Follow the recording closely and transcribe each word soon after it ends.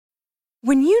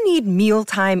When you need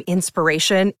mealtime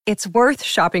inspiration, it's worth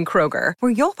shopping Kroger,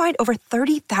 where you'll find over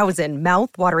 30,000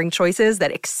 mouth-watering choices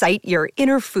that excite your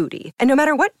inner foodie. And no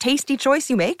matter what tasty choice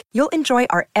you make, you'll enjoy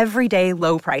our everyday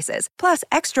low prices, plus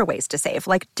extra ways to save,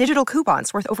 like digital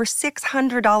coupons worth over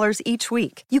 $600 each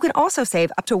week. You can also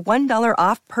save up to $1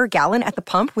 off per gallon at the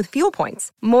pump with fuel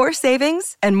points. More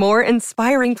savings and more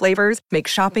inspiring flavors make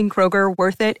shopping Kroger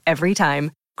worth it every time.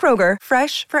 Kroger,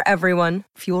 fresh for everyone.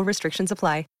 Fuel restrictions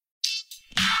apply.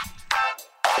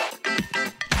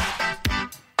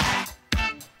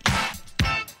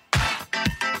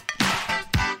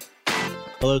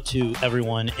 Hello to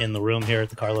everyone in the room here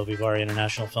at the Karlovy Vary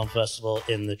International Film Festival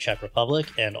in the Czech Republic,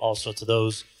 and also to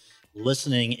those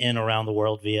listening in around the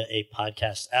world via a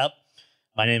podcast app.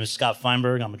 My name is Scott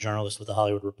Feinberg. I'm a journalist with The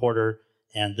Hollywood Reporter,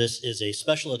 and this is a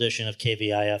special edition of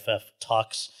KVIFF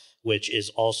Talks, which is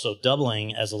also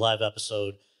doubling as a live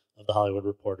episode of the Hollywood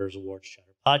Reporter's Awards Chatter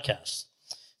podcast.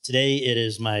 Today, it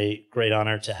is my great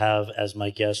honor to have as my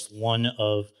guest one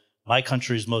of my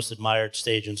country's most admired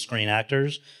stage and screen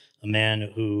actors, a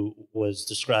man who was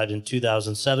described in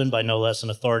 2007 by no less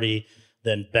an authority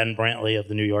than Ben Brantley of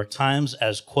the New York Times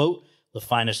as, quote, the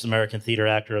finest American theater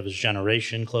actor of his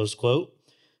generation, close quote,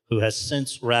 who has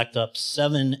since racked up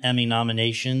 7 Emmy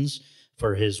nominations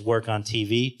for his work on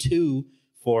TV, 2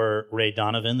 for Ray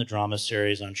Donovan, the drama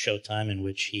series on Showtime in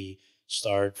which he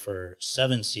starred for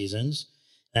 7 seasons,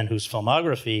 and whose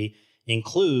filmography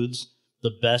includes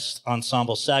the Best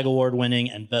Ensemble SAG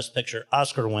Award-winning and Best Picture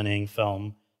Oscar-winning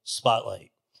film,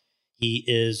 Spotlight. He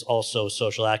is also a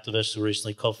social activist who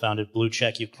recently co-founded Blue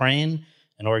Check Ukraine,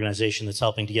 an organization that's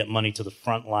helping to get money to the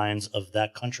front lines of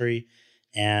that country,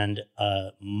 and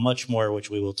much more, which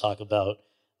we will talk about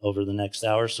over the next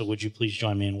hour. So would you please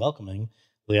join me in welcoming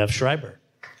Liev Schreiber.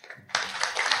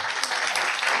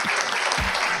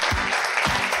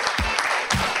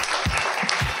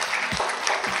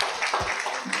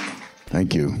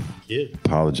 Thank you.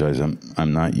 Apologize.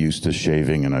 I'm not used to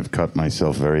shaving, and I've cut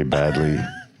myself very badly.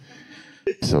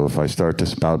 So if I start to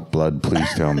spout blood, please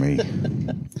tell me.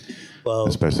 Well,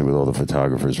 especially with all the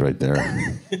photographers right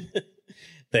there.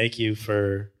 Thank you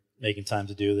for making time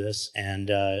to do this. And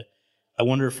I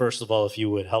wonder, first of all, if you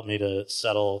would help me to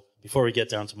settle, before we get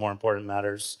down to more important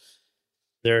matters,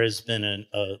 there has been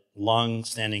a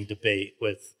long-standing debate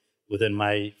within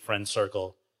my friend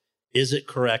circle. Is it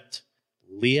correct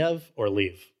Liev or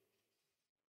Liev?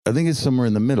 I think it's somewhere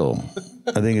in the middle.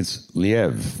 I think it's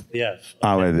Liev. Liev. Okay.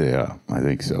 Oh, yeah, I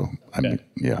think so. Okay.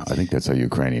 I think that's how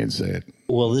Ukrainians say it.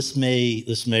 Well, this may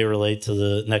relate to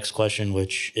the next question,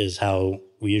 which is how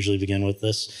we usually begin with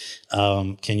this.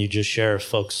 Can you just share, if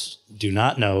folks do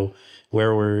not know,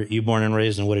 where were you born and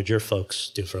raised, and what did your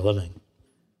folks do for a living?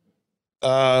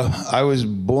 I was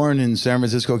born in San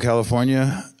Francisco,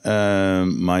 California.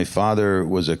 My father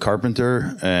was a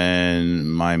carpenter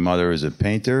and my mother is a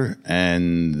painter,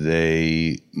 and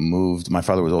they moved. My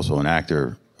father was also an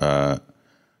actor.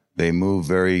 They moved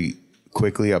very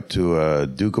quickly up to a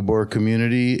Doukhobor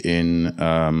community in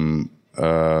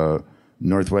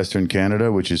northwestern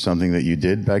Canada, which is something that you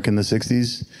did back in the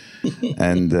 60s.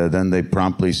 And then they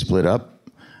promptly split up,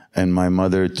 and my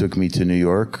mother took me to New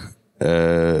York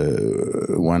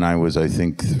when I was, I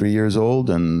think, 3 years old,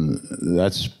 and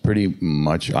that's pretty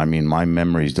much, I mean, my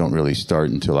memories don't really start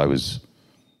until I was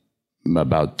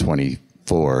about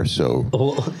 24, so.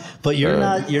 But you're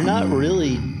not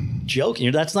really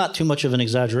joking. That's not too much of an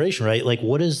exaggeration, right? Like,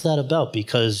 what is that about?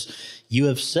 Because you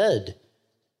have said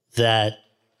that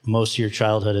most of your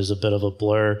childhood is a bit of a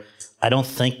blur. I don't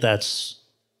think that's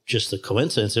just a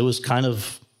coincidence. It was kind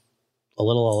of a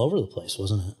little all over the place,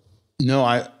 wasn't it?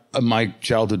 No, my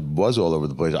childhood was all over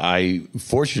the place. I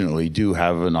fortunately do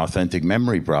have an authentic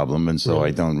memory problem, and so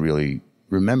I don't really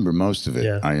remember most of it.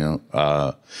 Yeah. I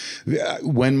know.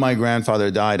 When my grandfather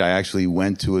died, I actually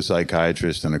went to a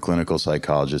psychiatrist and a clinical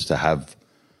psychologist to have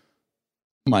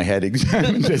my head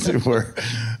examined, as it were,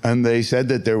 and they said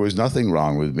that there was nothing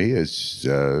wrong with me. It's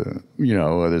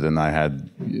other than I had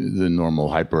the normal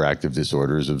hyperactive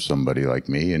disorders of somebody like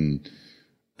me, and.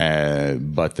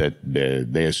 But that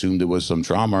they assumed it was some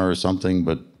trauma or something,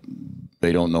 but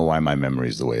they don't know why my memory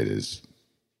is the way it is.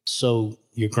 So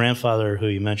your grandfather, who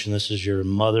you mentioned, this is your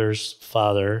mother's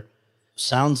father,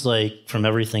 sounds like, from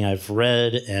everything I've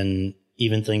read and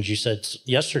even things you said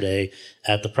yesterday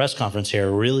at the press conference here,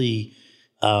 really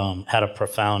had a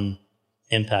profound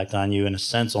impact on you, in a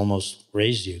sense, almost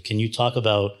raised you. Can you talk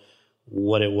about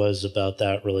what it was about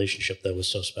that relationship that was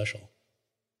so special?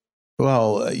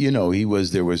 Well,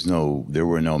 there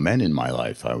were no men in my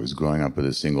life. I was growing up with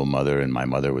a single mother, and my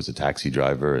mother was a taxi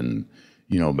driver. And,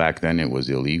 back then it was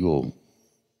illegal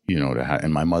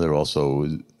and my mother also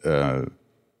was a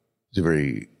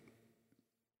very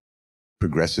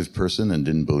progressive person and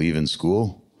didn't believe in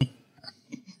school.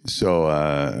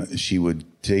 So she would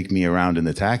take me around in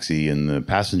the taxi in the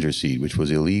passenger seat, which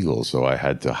was illegal. So I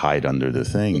had to hide under the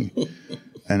thing.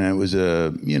 And it was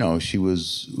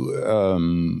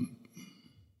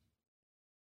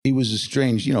it was a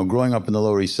strange, growing up in the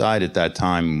Lower East Side at that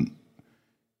time,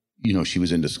 she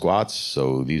was into squats.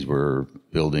 So these were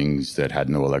buildings that had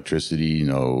no electricity,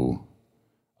 no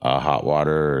hot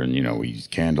water, and, we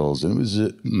used candles. And it was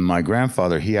my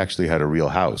grandfather, he actually had a real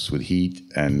house with heat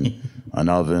and an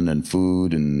oven and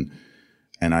food. And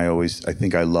I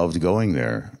think I loved going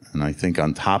there. And I think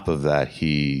on top of that,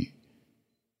 he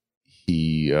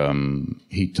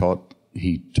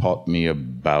taught me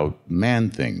about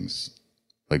man things,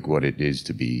 like what it is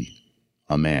to be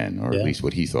a man, or at least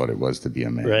what he thought it was to be a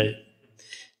man. Right.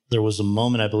 There was a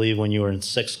moment, I believe, when you were in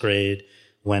sixth grade,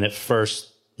 when it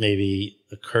first maybe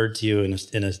occurred to you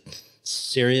in a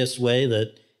serious way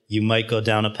that you might go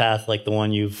down a path like the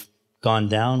one you've gone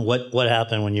down. What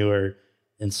happened when you were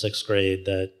in sixth grade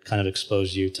that kind of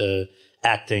exposed you to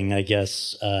acting, I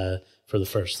guess, for the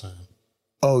first time?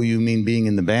 Oh, you mean being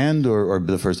in the band or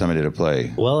the first time I did a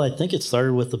play? Well, I think it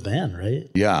started with the band, right?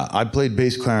 Yeah, I played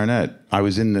bass clarinet.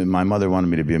 My mother wanted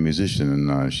me to be a musician,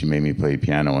 and she made me play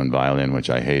piano and violin, which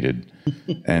I hated.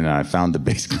 And I found the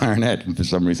bass clarinet, and for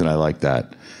some reason I liked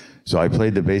that. So I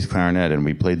played the bass clarinet, and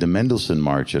we played the Mendelssohn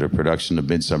March at a production of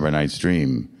Midsummer Night's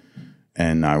Dream.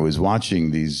 And I was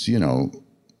watching these,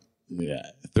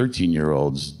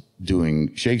 13-year-olds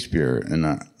doing Shakespeare,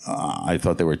 and I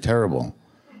thought they were terrible.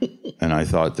 And I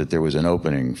thought that there was an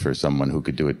opening for someone who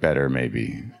could do it better,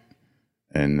 maybe.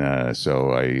 And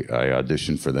so I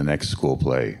auditioned for the next school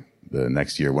play the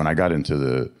next year. When I got into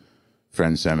the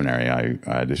Friends Seminary, I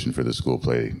auditioned for the school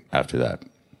play after that.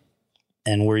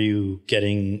 And were you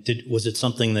was it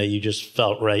something that you just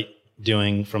felt right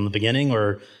doing from the beginning?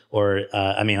 Or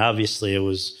obviously it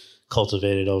was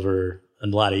cultivated over a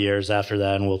lot of years after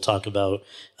that. And we'll talk about,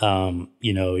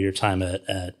 your time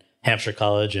at Hampshire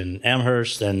College and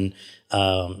Amherst and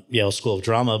Yale School of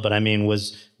Drama. But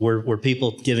were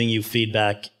people giving you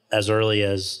feedback as early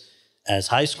as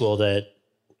high school that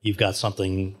you've got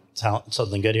something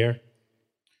good here?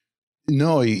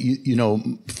 No,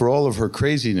 for all of her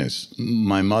craziness,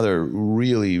 my mother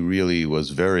really, really was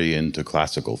very into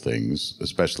classical things,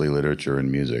 especially literature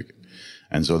and music.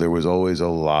 And so there was always a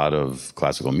lot of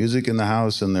classical music in the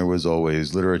house, and there was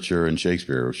always literature and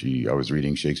Shakespeare. I was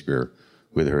reading Shakespeare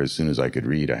with her as soon as I could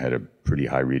read. I had a pretty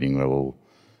high reading level,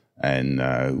 and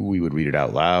we would read it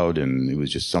out loud, and it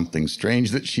was just something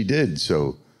strange that she did.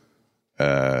 So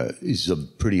it's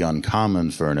pretty uncommon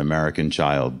for an American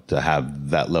child to have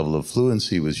that level of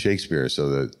fluency with Shakespeare, so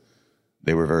that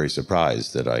they were very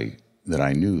surprised that I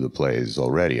knew the plays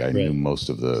already. I knew most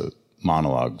of the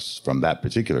monologues from that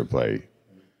particular play.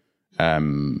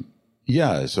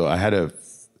 So I had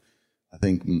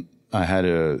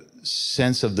a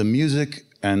sense of the music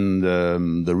and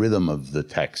the rhythm of the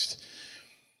text.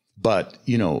 But,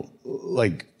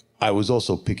 I was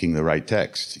also picking the right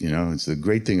text. It's the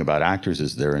great thing about actors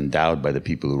is they're endowed by the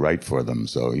people who write for them.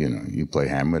 So, you play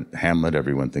Hamlet,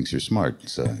 everyone thinks you're smart.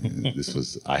 So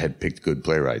I had picked good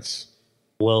playwrights.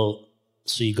 Well,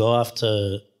 so you go off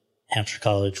to Hampshire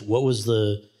College. What was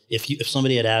if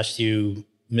somebody had asked you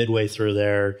midway through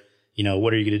there,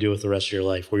 what are you going to do with the rest of your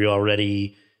life? Were you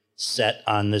already set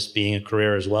on this being a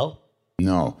career as well?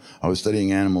 No, I was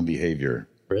studying animal behavior.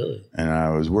 Really? And I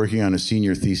was working on a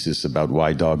senior thesis about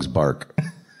why dogs bark.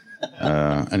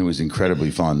 And it was incredibly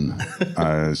fun.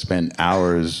 I spent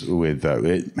hours with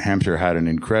Hampshire had an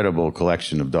incredible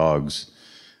collection of dogs.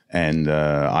 And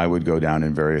I would go down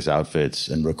in various outfits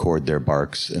and record their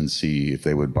barks and see if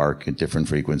they would bark at different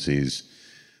frequencies.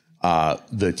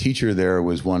 The teacher there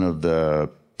was one of the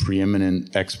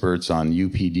preeminent experts on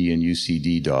UPD and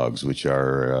UCD dogs, which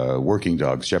are working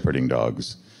dogs, shepherding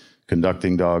dogs,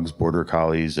 conducting dogs, border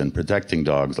collies, and protecting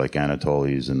dogs like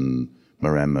Anatolis and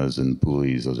Maremas and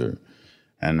Poolies.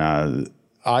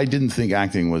 I didn't think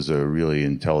acting was a really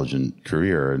intelligent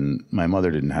career, and my mother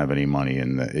didn't have any money,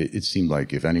 and it seemed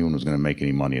like if anyone was going to make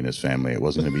any money in this family, it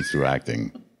wasn't going to be through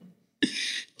acting.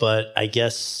 But I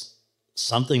guess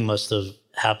something must have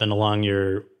happened along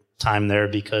your time there,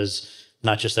 because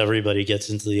not just everybody gets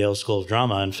into the Yale School of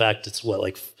Drama. In fact, it's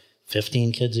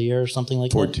 15 kids a year or something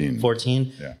like 14. that?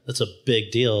 14? Yeah. That's a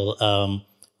big deal.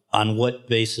 On what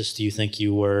basis do you think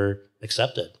you were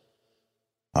accepted?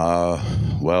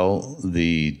 Well,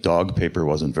 the dog paper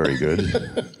wasn't very good.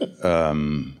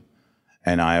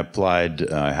 And I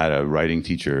applied. I had a writing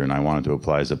teacher, and I wanted to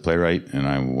apply as a playwright, and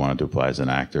I wanted to apply as an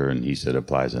actor. And he said,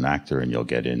 apply as an actor, and you'll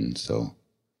get in. So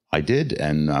I did,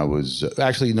 and I was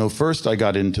actually first I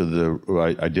got into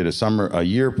I did a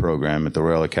year program at the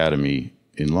Royal Academy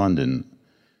in London,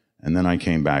 and then I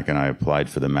came back and I applied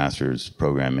for the master's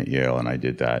program at Yale, and I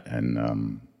did that,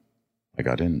 and I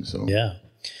got in. So yeah,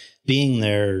 being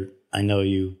there, I know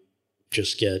you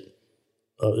just get.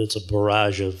 It's a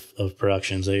barrage of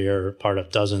productions that you're part of,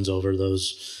 dozens over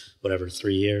those,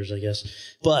 3 years, I guess.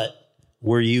 But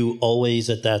were you always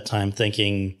at that time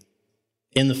thinking,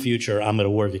 in the future, I'm going to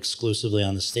work exclusively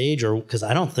on the stage? Or because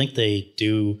I don't think they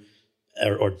do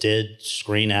or did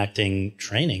screen acting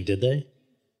training, did they?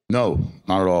 No,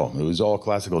 not at all. It was all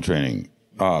classical training.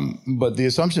 But the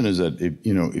assumption is that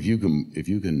if you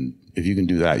can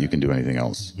do that, you can do anything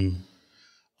else. Mm-hmm.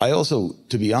 I also,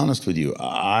 to be honest with you,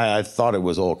 I thought it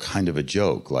was all kind of a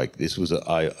joke. Like this was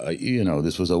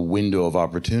this was a window of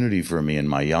opportunity for me in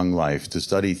my young life to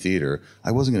study theater.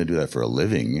 I wasn't going to do that for a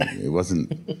living. It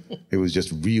wasn't. It was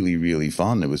just really, really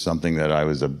fun. It was something that I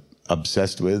was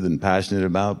obsessed with and passionate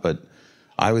about. But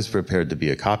I was prepared to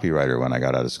be a copywriter when I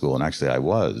got out of school, and actually, I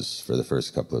was for the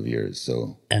first couple of years.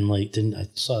 So, and I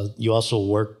saw you also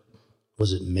worked.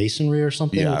 Was it masonry or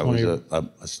something? Yeah, I was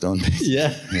a stonemason.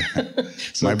 Yeah.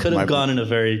 So it could have gone in a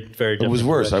very, very different It was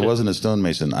worse. direction. I wasn't a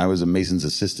stonemason. I was a mason's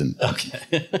assistant.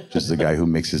 Okay. Just the guy who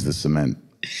mixes the cement.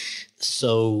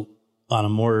 So on a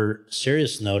more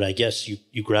serious note, I guess you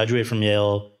graduated from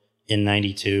Yale in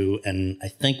 92, and I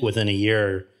think within a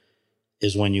year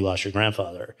is when you lost your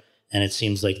grandfather. And it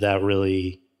seems like that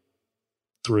really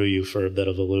threw you for a bit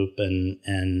of a loop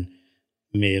and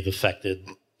may have affected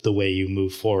the way you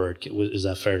move forward. Is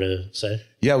that fair to say?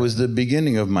 Yeah, it was the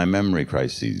beginning of my memory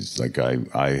crises. Like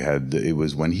it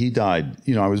was when he died,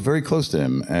 I was very close to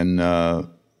him, and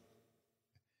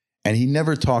he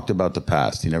never talked about the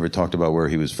past. He never talked about where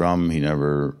he was from. He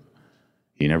never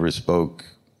spoke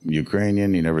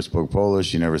Ukrainian. He never spoke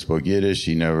Polish. He never spoke Yiddish.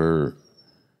 He never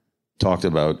talked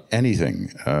about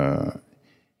anything.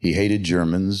 He hated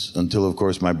Germans until, of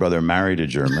course, my brother married a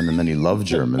German, and then he loved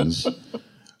Germans.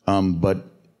 But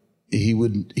he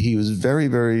was very,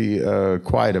 very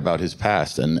quiet about his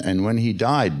past. And when he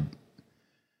died,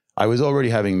 I was already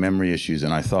having memory issues.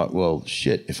 And I thought, well,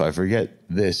 shit, if I forget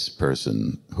this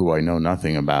person who I know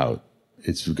nothing about,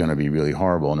 it's going to be really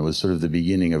horrible. And it was sort of the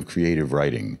beginning of creative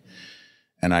writing.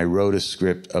 And I wrote a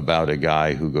script about a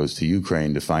guy who goes to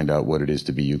Ukraine to find out what it is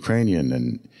to be Ukrainian.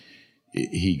 And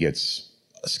he gets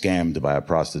scammed by a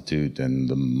prostitute, and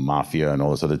the mafia and all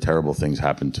this other terrible things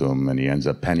happen to him, and he ends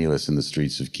up penniless in the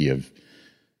streets of Kiev,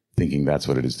 thinking that's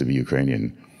what it is to be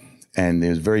Ukrainian. And it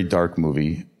was a very dark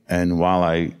movie. And while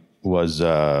I was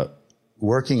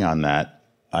working on that,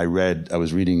 I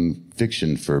was reading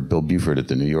fiction for Bill Buford at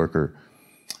the New Yorker,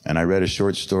 and I read a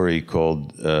short story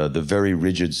called The Very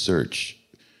Rigid Search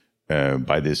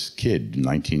by this kid,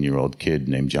 19-year-old kid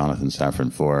named Jonathan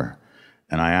Safran Foer.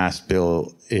 And I asked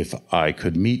Bill if I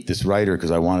could meet this writer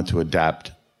because I wanted to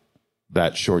adapt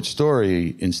that short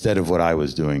story instead of what I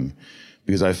was doing.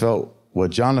 Because I felt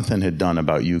what Jonathan had done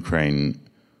about Ukraine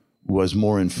was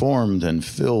more informed and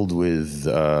filled with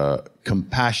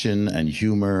compassion and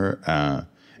humor.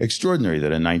 Extraordinary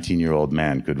that a 19-year-old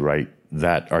man could write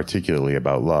that articulately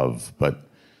about love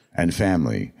and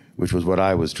family, which was what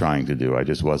I was trying to do. I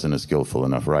just wasn't a skillful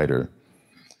enough writer.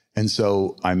 And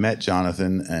so I met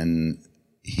Jonathan, and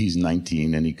he's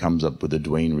 19, and he comes up with a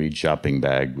Duane Reade shopping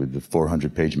bag with the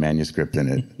 400-page manuscript in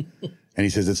it. And he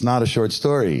says, it's not a short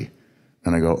story.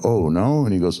 And I go, oh, no?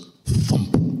 And he goes,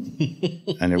 thump.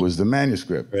 And it was the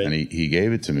manuscript. Right. And he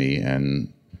gave it to me,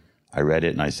 and I read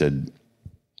it, and I said,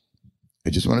 I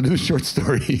just want to do a short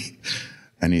story.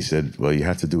 And he said, well, you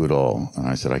have to do it all. And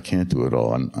I said, I can't do it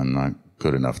all. I'm not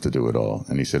good enough to do it all.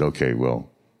 And he said, okay,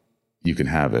 well, you can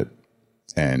have it.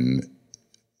 And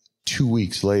 2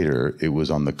 weeks later, it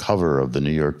was on the cover of the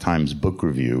New York Times book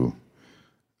review.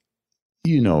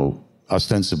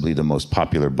 Ostensibly the most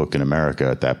popular book in America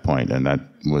at that point, and that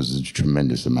was a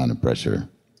tremendous amount of pressure.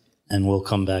 And we'll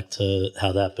come back to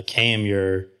how that became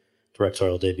your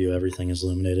directorial debut, Everything is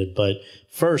Illuminated. But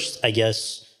first, I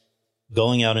guess,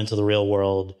 going out into the real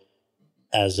world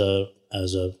as a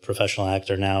professional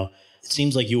actor now, it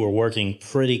seems like you were working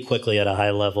pretty quickly at a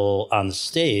high level on the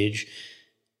stage.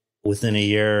 Within a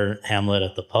year, Hamlet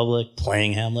at the Public,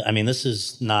 playing Hamlet. I mean, this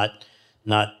is not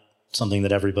something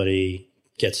that everybody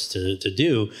gets to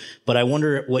do. But I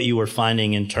wonder what you were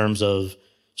finding in terms of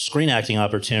screen acting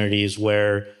opportunities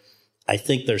where I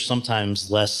think there's sometimes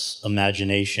less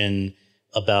imagination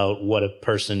about what a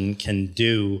person can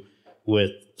do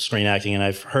with screen acting, and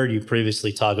I've heard you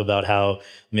previously talk about how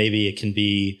maybe it can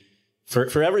be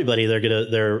for everybody.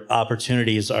 Their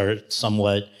opportunities are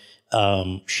somewhat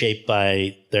shaped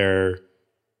by their,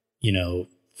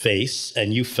 face.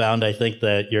 And you found, I think,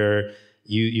 that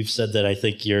you've said that I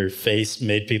think your face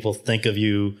made people think of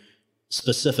you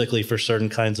specifically for certain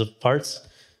kinds of parts.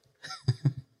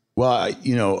 Well,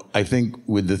 I think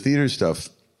with the theater stuff,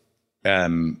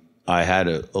 I had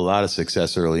a lot of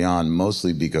success early on,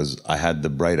 mostly because I had the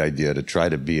bright idea to try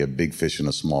to be a big fish in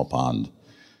a small pond.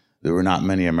 There were not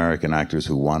many American actors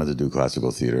who wanted to do classical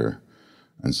theater.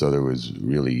 And so there was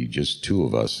really just two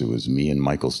of us. It was me and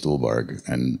Michael Stuhlbarg.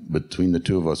 And between the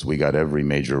two of us, we got every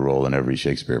major role in every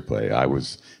Shakespeare play. I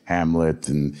was Hamlet,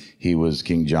 and he was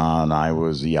King John. I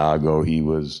was Iago. He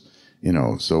was,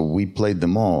 so we played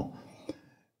them all.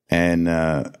 And,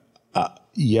 I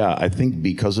think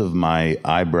because of my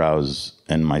eyebrows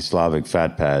and my Slavic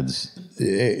fat pads,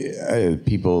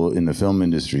 people in the film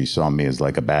industry saw me as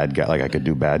like a bad guy, like I could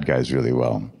do bad guys really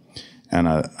well. And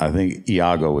I think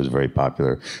Iago was very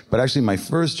popular. But actually, my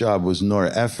first job was Nora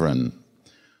Ephron,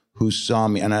 who saw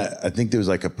me, and I think there was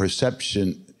like a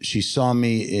perception. She saw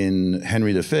me in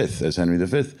Henry V as Henry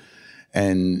V,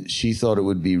 and she thought it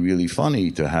would be really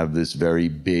funny to have this very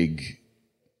big,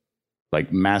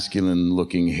 like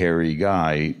masculine-looking, hairy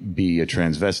guy be a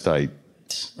transvestite.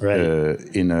 Right.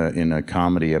 In a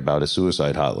comedy about a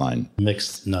suicide hotline.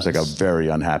 Mixed nuts. It's like a very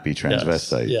unhappy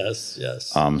transvestite. Yes.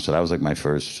 So that was like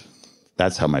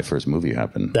that's how my first movie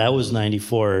happened. That was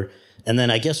 94. And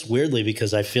then I guess weirdly,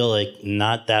 because I feel like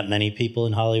not that many people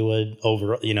in Hollywood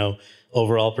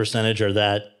overall percentage are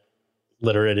that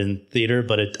literate in theater,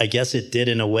 but I guess it did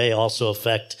in a way also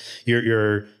affect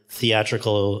your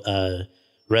theatrical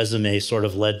resume, sort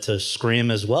of led to Scream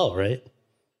as well, right?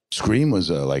 Scream was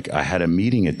I had a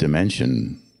meeting at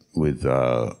Dimension with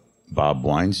Bob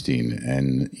Weinstein,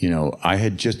 and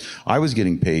I was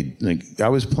getting paid, like I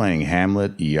was playing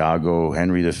Hamlet, Iago,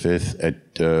 Henry V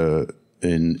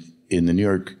in the New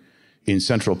York, in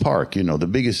Central Park,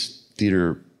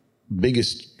 the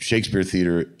biggest Shakespeare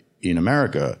theater in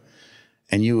America,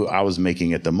 and I was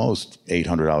making at the most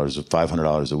 $800 or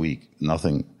 $500 a week,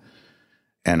 nothing.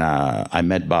 And I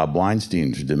met Bob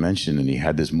Weinstein for Dimension, and he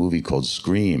had this movie called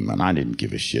Scream, and I didn't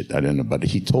give a shit. I didn't know, but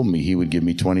he told me he would give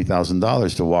me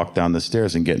 $20,000 to walk down the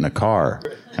stairs and get in a car.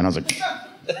 And I was like,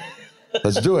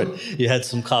 let's do it. You had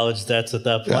some college debts at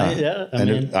that point, yeah?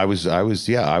 I was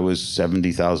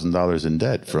 $70,000 in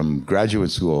debt from graduate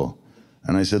school.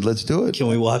 And I said, let's do it. Can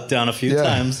we walk down a few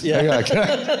times? Yeah.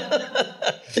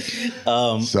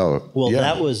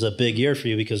 That was a big year for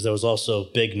you because there was also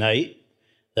Big Night.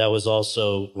 That was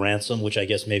also Ransom, which I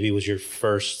guess maybe was your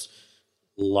first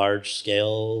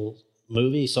large-scale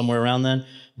movie, somewhere around then.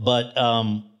 But,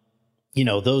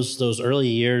 those early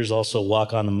years, also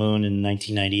Walk on the Moon in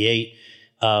 1998.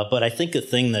 But I think the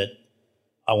thing that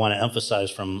I want to emphasize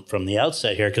from the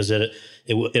outset here, because it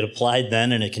applied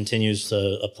then and it continues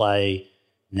to apply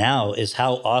now, is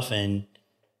how often,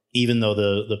 even though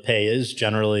the pay is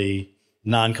generally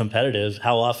non-competitive,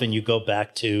 how often you go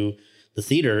back to the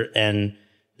theater. And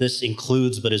this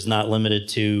includes, but is not limited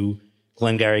to,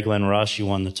 Glengarry Glen Ross. You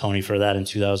won the Tony for that in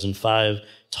 2005.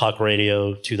 Talk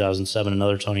Radio, 2007,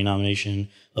 another Tony nomination.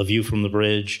 A View from the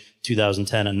Bridge,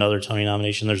 2010, another Tony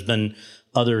nomination. There's been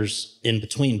others in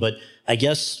between. But I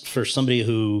guess for somebody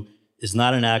who is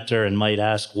not an actor and might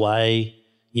ask why,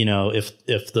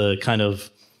 if the kind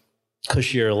of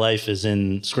cushier life is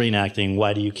in screen acting,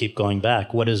 why do you keep going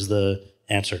back? What is the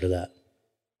answer to that?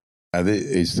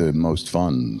 It's the most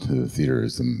fun. The theater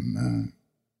is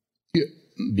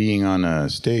being on a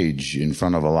stage in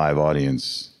front of a live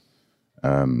audience.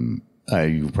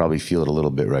 You probably feel it a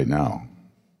little bit right now.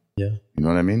 Yeah. You know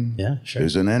what I mean? Yeah, sure.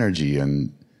 There's an energy,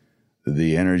 and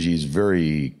the energy is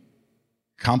very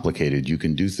complicated. You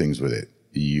can do things with it.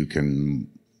 You can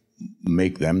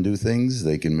make them do things.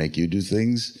 They can make you do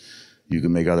things. You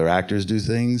can make other actors do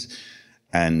things.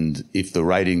 And if the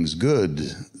writing's good,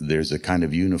 there's a kind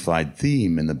of unified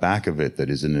theme in the back of it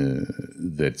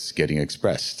that's getting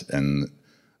expressed. And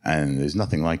there's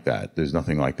nothing like that. There's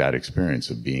nothing like that experience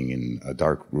of being in a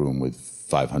dark room with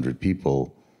 500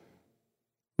 people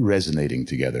resonating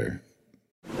together.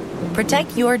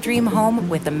 Protect your dream home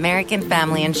with American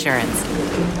Family Insurance.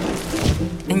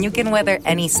 And you can weather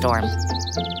any storm.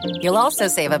 You'll also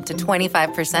save up to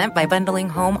 25% by bundling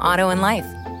home, auto, and life.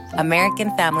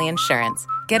 American Family Insurance.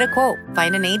 Get a quote.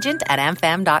 Find an agent at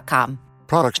amfam.com.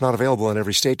 Products not available in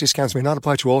every state. Discounts may not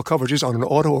apply to all coverages on an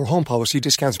auto or home policy.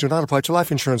 Discounts do not apply to life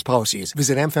insurance policies.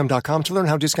 Visit amfam.com to learn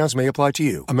how discounts may apply to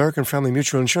you. American Family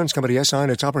Mutual Insurance Company, SI,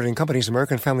 and its operating companies,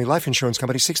 American Family Life Insurance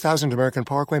Company, 6000 American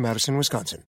Parkway, Madison,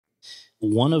 Wisconsin.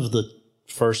 One of the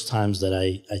first times that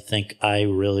I think I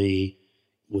really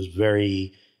was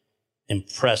very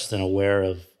impressed and aware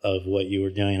of what you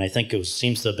were doing, and I think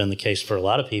seems to have been the case for a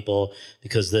lot of people,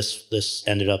 because this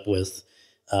ended up with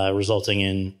resulting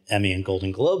in Emmy and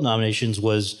Golden Globe nominations,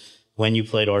 was when you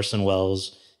played Orson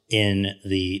Welles in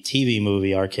the TV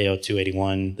movie RKO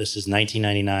 281. This is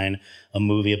 1999, a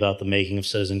movie about the making of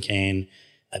Citizen Kane.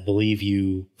 I believe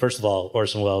you, first of all,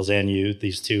 Orson Welles and you,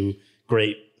 these two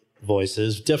great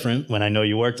voices, different when I know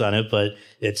you worked on it, but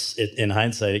it's in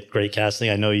hindsight, great casting.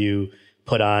 I know you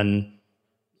put on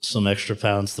some extra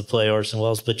pounds to play Orson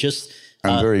Welles, but just...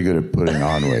 I'm very good at putting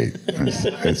on weight.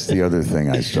 It's the other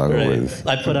thing I struggle with.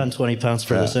 I put on 20 pounds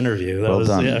for this interview.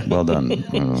 Well done.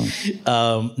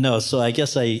 No, so I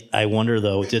guess I wonder,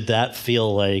 though, did that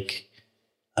feel like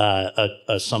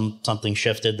something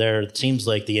shifted there? It seems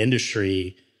like the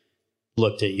industry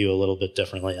looked at you a little bit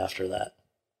differently after that.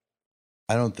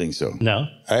 I don't think so. No?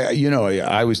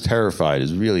 I was terrified.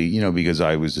 It's really, because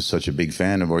I was just such a big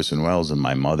fan of Orson Welles, and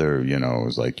my mother,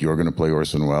 was like, "You're going to play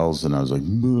Orson Welles?" And I was like, I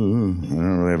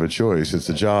don't really have a choice. It's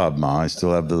a job, Ma. I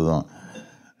still have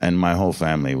and my whole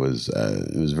family was,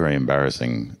 it was very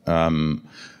embarrassing.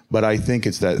 But I think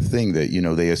it's that thing that,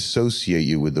 they associate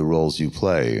you with the roles you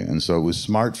play. And so it was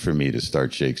smart for me to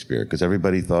start Shakespeare, because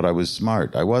everybody thought I was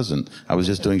smart. I wasn't. I was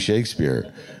just doing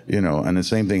Shakespeare, and the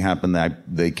same thing happened that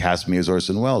they cast me as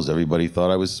Orson Welles. Everybody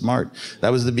thought I was smart.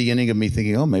 That was the beginning of me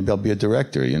thinking, oh, maybe I'll be a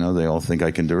director. They all think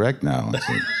I can direct now.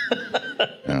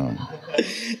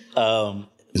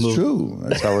 It's true.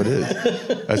 That's how it is.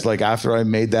 It's like after I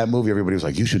made that movie, everybody was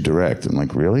like, you should direct. I'm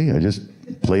like, really? I just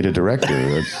played a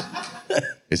director.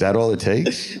 Is that all it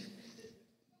takes?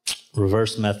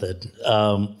 Reverse method.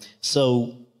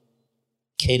 So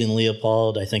Kate and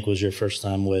Leopold, I think, was your first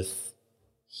time with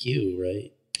Hugh,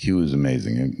 right? Hugh was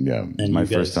amazing. Yeah. And my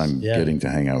first time getting to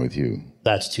hang out with Hugh.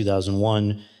 That's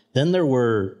 2001. Then there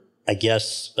were, I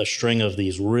guess, a string of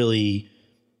these really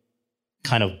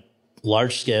kind of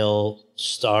large-scale,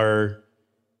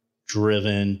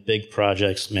 star-driven, big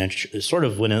projects, sort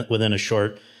of within a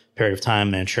short period of time.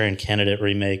 Manchurian Candidate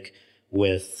remake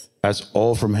with... That's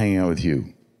all from hanging out with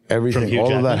Hugh. Everything,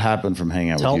 all of that happened from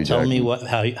hanging out with Hugh Jackman.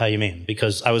 Tell me how you mean,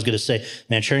 because I was going to say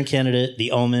Manchurian Candidate,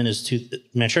 The Omen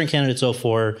Manchurian Candidate's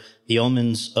 04, The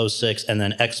Omen's 06, and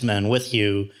then X-Men with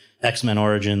Hugh, X-Men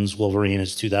Origins, Wolverine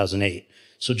is 2008.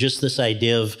 So just this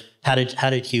idea of how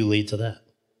did Hugh lead to that?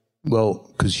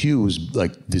 Well, because Hugh was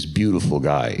like this beautiful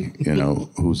guy,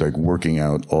 who's like working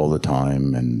out all the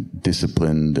time and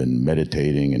disciplined and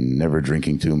meditating and never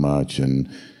drinking too much and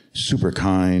super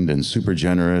kind and super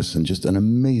generous and just an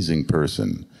amazing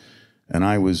person. And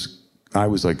I was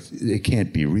like, it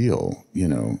can't be real,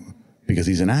 because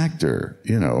he's an actor,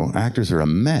 actors are a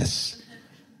mess.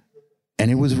 And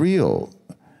it was real.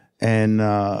 And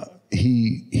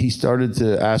he started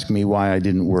to ask me why I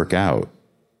didn't work out.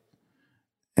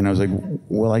 And I was like,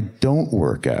 well, I don't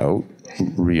work out,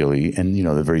 really. And,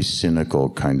 the very cynical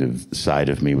kind of side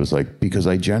of me was like, because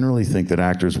I generally think that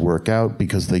actors work out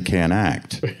because they can't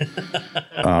act.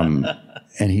 And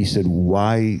he said,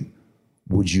 why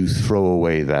would you throw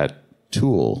away that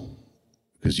tool?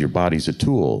 Because your body's a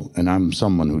tool. And I'm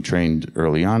someone who trained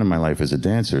early on in my life as a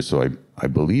dancer, so I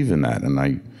believe in that. And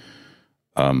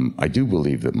I do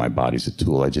believe that my body's a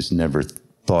tool. I just never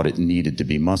thought it needed to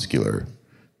be muscular.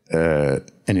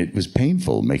 And it was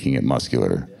painful making it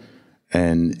muscular.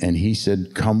 And he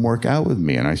said, come work out with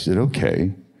me. And I said,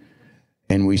 okay.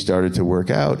 And we started to work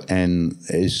out. And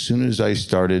as soon as I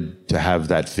started to have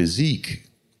that physique,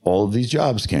 all of these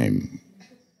jobs came.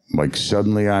 Like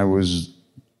suddenly I was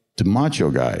the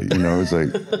macho guy. It was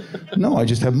like, no, I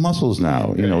just have muscles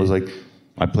now. It was like,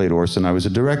 I played Orson. I was a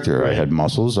director. Right. I had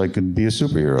muscles. I could be a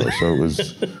superhero. So it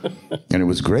was, and it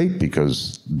was great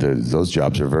because those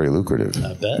jobs are very lucrative.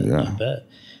 I bet. Yeah. I bet.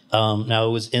 Now,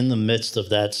 it was in the midst of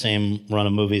that same run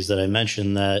of movies that I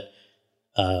mentioned that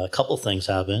a couple things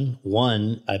happened.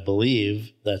 One, I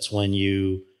believe that's when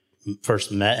you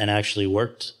first met and actually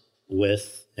worked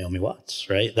with Naomi Watts,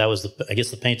 right? That was I guess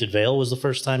the Painted Veil was the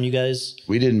first time you guys...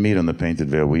 We didn't meet on the Painted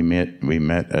Veil. We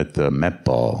met at the Met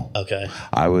Ball. Okay.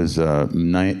 I was,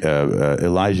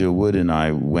 Elijah Wood and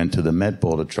I went to the Met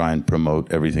Ball to try and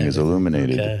promote Everything is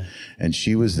Illuminated. Okay. And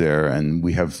she was there, and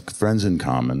we have friends in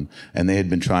common, and they had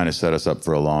been trying to set us up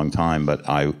for a long time, but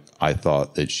I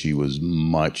thought that she was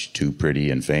much too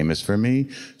pretty and famous for me,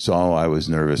 so I was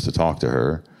nervous to talk to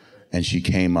her. And she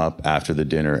came up after the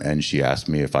dinner and she asked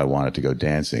me if I wanted to go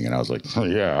dancing. And I was like, oh,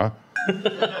 yeah.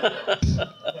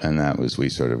 And that was, we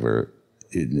sort of were,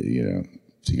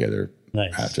 together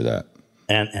after that.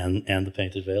 And The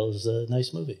Painted Veil is a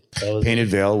nice movie. Painted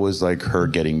Veil was like her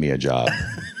getting me a job.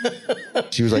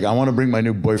 She was like, I want to bring my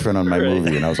new boyfriend on my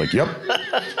movie. And I was like, yep.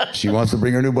 She wants to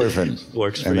bring her new boyfriend.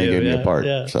 Works for you. And they gave me a part.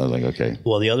 Yeah. So I was like, okay.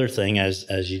 Well, the other thing,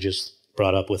 as you just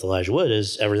brought up with Elijah Wood,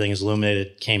 is Everything is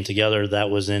Illuminated came together. That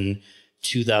was in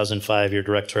 2005, your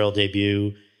directorial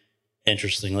debut,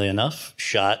 interestingly enough,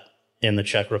 shot in the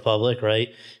Czech Republic, right?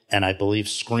 And I believe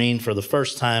screened for the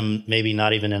first time, maybe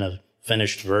not even in a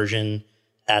finished version,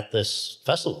 at this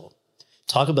festival.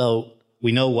 Talk about,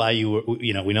 we know why you were,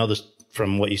 we know this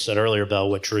from what you said earlier about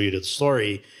what drew you to the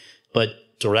story, but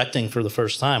directing for the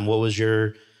first time, what was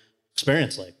your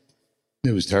experience like?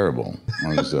 It was terrible.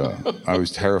 I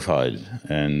was terrified,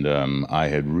 and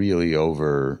I really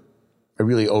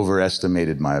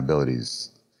overestimated my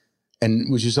abilities,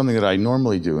 and which is something that I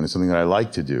normally do, and it's something that I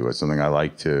like to do. It's something I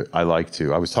like to. I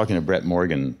was talking to Brett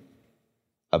Morgan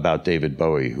about David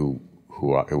Bowie, who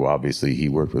obviously he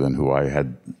worked with and who I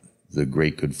had the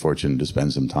great good fortune to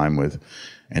spend some time with.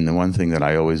 And the one thing that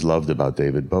I always loved about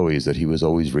David Bowie is that he was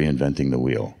always reinventing the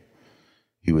wheel.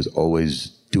 He was always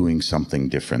doing something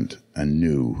different and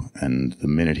new. And the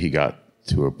minute he got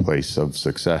to a place of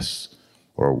success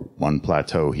or one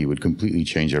plateau, he would completely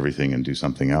change everything and do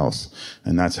something else.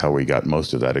 And that's how we got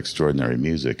most of that extraordinary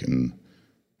music and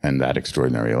that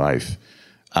extraordinary life.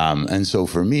 And so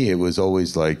for me, it was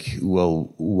always like,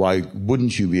 well, why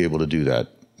wouldn't you be able to do that?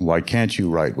 Why can't you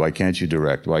write? Why can't you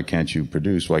direct? Why can't you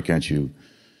produce? Why can't you?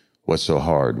 What's so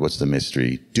hard? What's the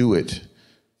mystery? Do it.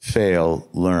 Fail,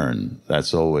 learn.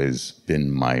 That's always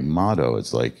been my motto.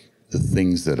 It's like the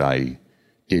things that I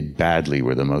did badly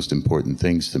were the most important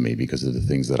things to me because of the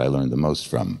things that I learned the most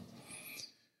from.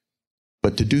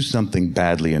 But to do something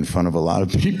badly in front of a lot of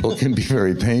people can be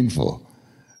very painful.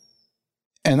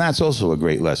 And that's also a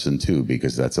great lesson, too,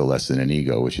 because that's a lesson in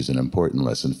ego, which is an important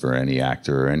lesson for any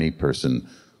actor or any person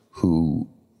who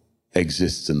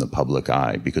exists in the public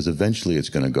eye, because eventually it's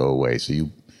going to go away. So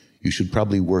you should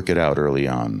probably work it out early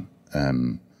on.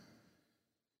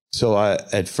 So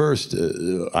at first,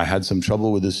 I had some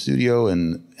trouble with the studio,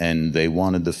 and they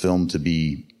wanted the film to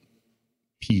be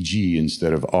PG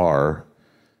instead of R.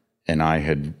 And I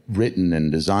had written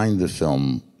and designed the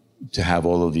film to have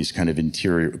all of these kind of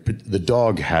interior. The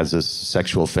dog has this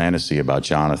sexual fantasy about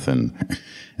Jonathan,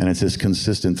 and it's this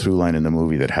consistent through line in the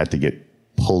movie that had to get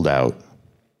pulled out.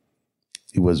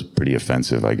 It was pretty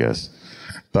offensive, I guess.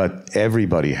 But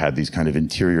everybody had these kind of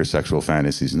interior sexual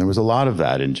fantasies, and there was a lot of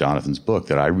that in Jonathan's book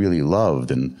that I really loved,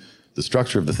 and the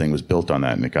structure of the thing was built on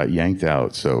that, and it got yanked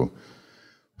out. So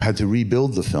I had to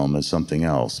rebuild the film as something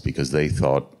else because they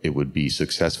thought it would be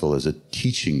successful as a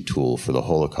teaching tool for the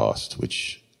Holocaust,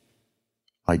 which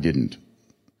I didn't.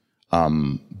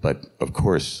 But of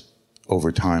course,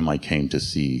 over time, I came to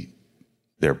see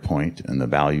their point and the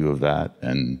value of that.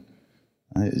 And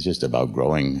it's just about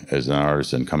growing as an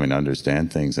artist and coming to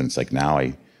understand things. And it's like now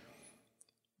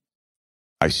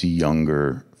I see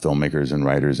younger filmmakers and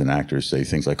writers and actors say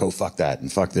things like, oh, fuck that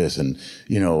and fuck this. And,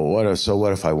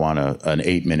 what if I want an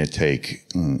 8-minute take?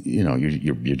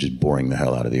 You're just boring the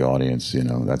hell out of the audience.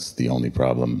 That's the only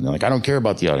problem. And they're like, I don't care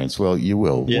about the audience. Well, you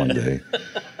will one day.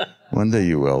 One day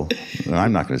you will. And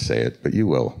I'm not going to say it, but you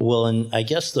will. Well, and I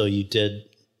guess, though, you did,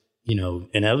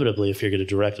 inevitably, if you're going to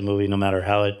direct a movie, no matter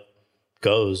how it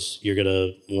goes, you're going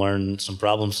to learn some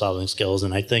problem-solving skills.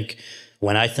 And I think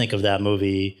when I think of that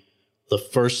movie, the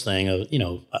first thing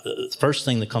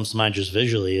that comes to mind just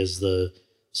visually is the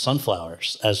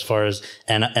sunflowers. As far as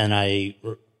and I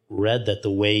read that the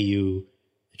way you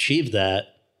achieved that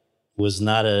was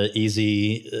not an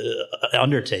easy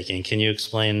undertaking. Can you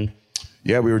explain?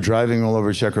 Yeah, we were driving all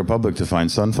over Czech Republic to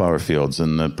find sunflower fields,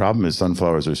 and the problem is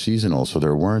sunflowers are seasonal, so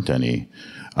there weren't any.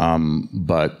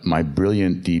 But my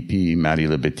brilliant DP, Matty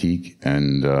Lebetique,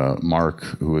 and Mark,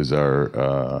 who is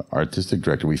our artistic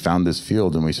director, we found this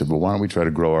field, and we said, well, why don't we try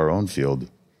to grow our own field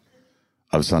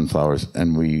of sunflowers?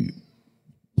 And we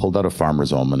pulled out a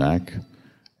farmer's almanac,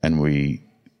 and we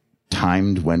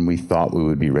timed when we thought we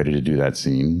would be ready to do that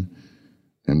scene,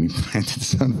 and we planted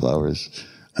sunflowers,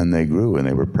 and they grew, and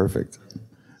they were perfect.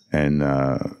 And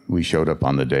we showed up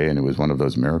on the day, and it was one of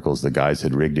those miracles. The guys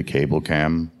had rigged a cable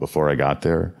cam before I got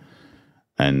there.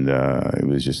 And it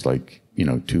was just like,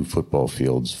 2 football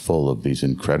fields full of these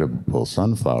incredible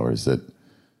sunflowers that,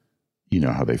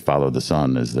 how they follow the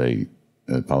sun as they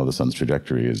follow the sun's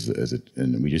trajectory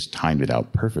and we just timed it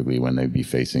out perfectly when they'd be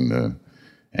facing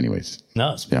anyways.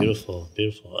 No, it's beautiful,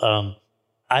 beautiful.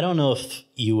 I don't know if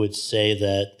you would say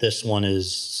that this one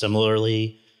is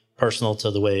similarly personal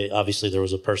to the way, obviously there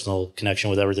was a personal connection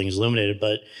with Everything is Illuminated,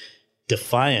 but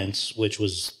Defiance, which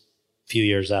was a few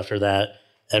years after that,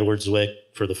 Edward Zwick,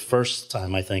 for the first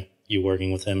time, I think you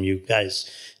working with him, you guys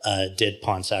did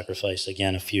Pawn Sacrifice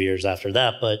again a few years after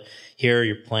that. But here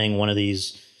you're playing one of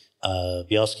these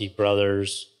Bielski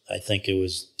brothers. I think it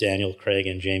was Daniel Craig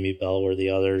and Jamie Bell were the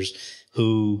others,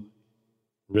 who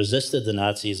resisted the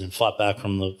Nazis and fought back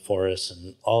from the forest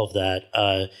and all of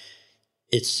that.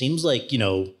 It seems like,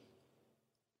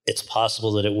 it's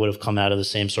possible that it would have come out of the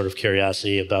same sort of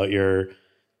curiosity about your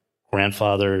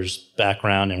grandfather's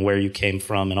background and where you came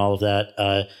from and all of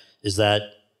that. Is that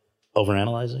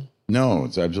overanalyzing? No,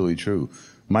 it's absolutely true.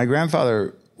 My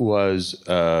grandfather was,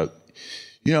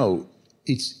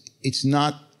 it's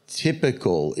not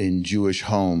typical in Jewish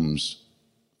homes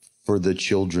for the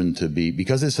children to be,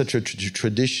 because it's such a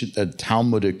tradition, a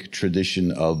Talmudic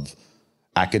tradition of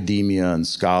academia and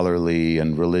scholarly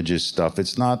and religious stuff.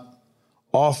 It's not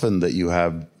often that you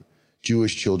have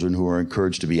Jewish children who are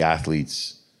encouraged to be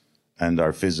athletes and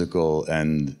are physical.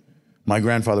 And my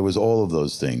grandfather was all of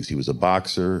those things. He was a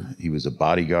boxer. He was a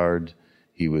bodyguard.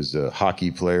 He was a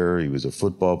hockey player. He was a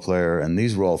football player. And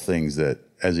these were all things that,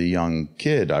 as a young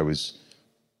kid, I was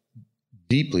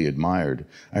deeply admired.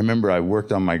 I remember I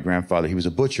worked on my grandfather. He was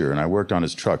a butcher, and I worked on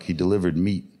his truck. He delivered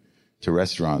meat to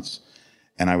restaurants.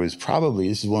 And I was probably,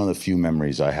 this is one of the few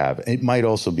memories I have. It might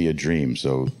also be a dream,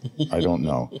 so I don't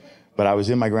know. But I was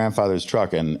in my grandfather's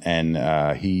truck, and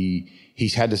he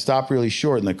had to stop really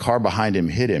short, and the car behind him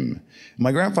hit him.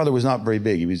 My grandfather was not very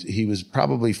big. He was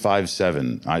probably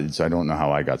 5'7". So I don't know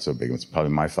how I got so big. It was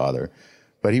probably my father.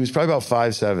 But he was probably about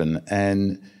 5'7",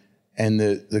 and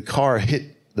the car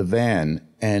hit the van,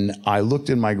 and I looked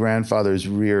in my grandfather's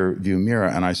rear view mirror,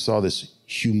 and I saw this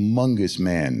humongous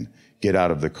man get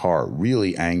out of the car,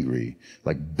 really angry,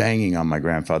 like banging on my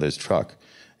grandfather's truck.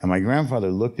 And my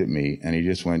grandfather looked at me, and he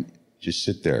just went, "Just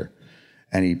sit there."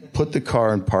 And he put the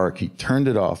car in park, he turned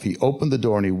it off, he opened the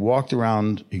door, and he walked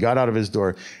around, he got out of his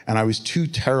door, and I was too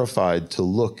terrified to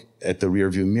look at the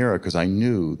rearview mirror because I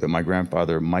knew that my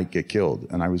grandfather might get killed,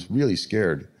 and I was really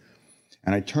scared.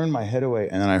 And I turned my head away,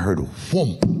 and then I heard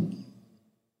whoomp.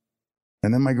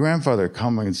 And then my grandfather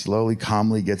coming and slowly,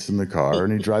 calmly gets in the car,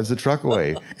 and he drives the truck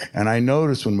away. And I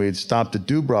noticed when we had stopped at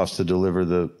Dubrov's to deliver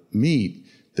the meat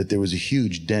that there was a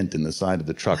huge dent in the side of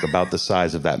the truck, about the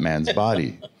size of that man's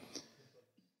body.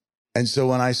 And so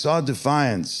when I saw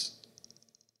Defiance,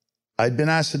 I'd been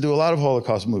asked to do a lot of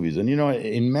Holocaust movies. And,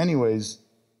 in many ways,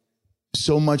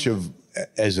 so much of,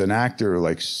 as an actor,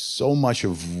 like so much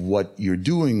of what you're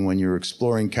doing when you're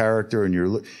exploring character and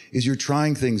you're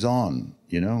trying things on,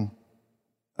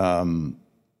 and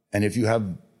if you have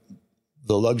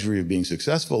the luxury of being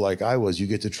successful like I was, you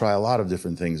get to try a lot of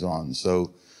different things on.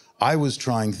 So I was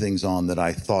trying things on that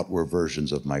I thought were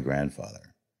versions of my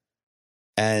grandfather.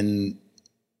 And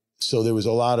so there was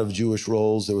a lot of Jewish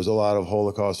roles, there was a lot of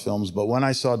Holocaust films, but when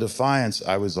I saw Defiance,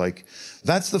 I was like,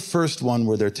 that's the first one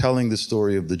where they're telling the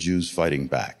story of the Jews fighting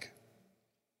back.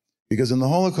 Because in the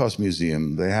Holocaust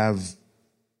Museum, they have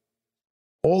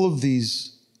all of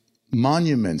these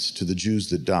monuments to the Jews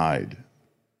that died,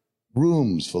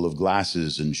 rooms full of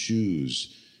glasses and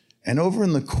shoes. And over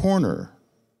in the corner,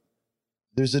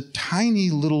 there's a tiny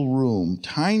little room,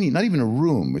 tiny, not even a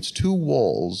room, it's 2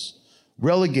 walls,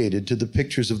 relegated to the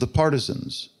pictures of the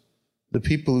partisans, the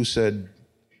people who said,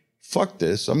 fuck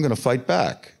this, I'm going to fight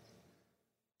back.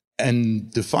 And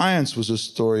Defiance was a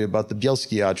story about the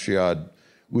Bielski Atriad,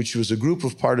 which was a group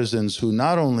of partisans who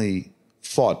not only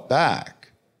fought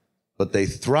back, but they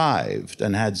thrived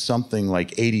and had something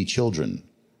like 80 children.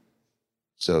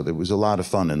 So there was a lot of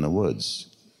fun in the woods.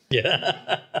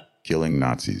 Yeah. Killing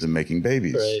Nazis and making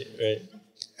babies. Right.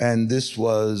 And this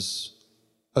was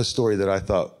a story that I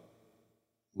thought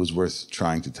was worth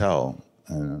trying to tell.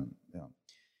 Yeah.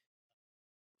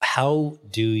 How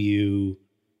do you,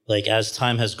 as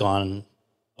time has gone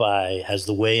by, has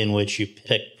the way in which you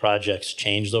pick projects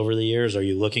changed over the years? Are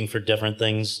you looking for different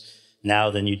things now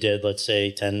than you did, let's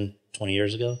say, 10, 20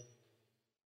 years ago?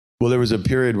 Well, there was a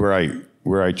period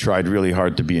where I tried really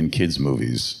hard to be in kids'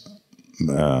 movies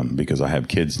because I have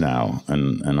kids now,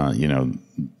 and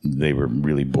they were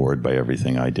really bored by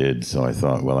everything I did. So I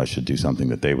thought, well, I should do something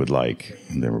that they would like,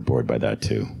 and they were bored by that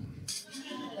too.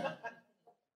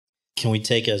 Can we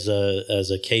take as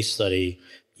a case study?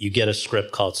 You get a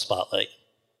script called Spotlight.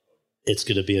 It's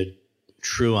going to be a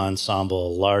true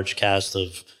ensemble, a large cast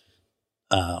of.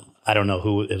 I don't know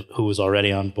who was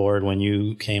already on board when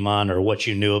you came on or what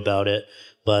you knew about it,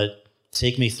 but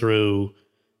take me through,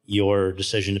 your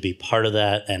decision to be part of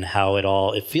that and how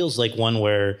it feels like one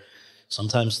where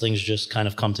sometimes things just kind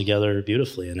of come together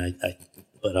beautifully. And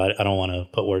but I don't want to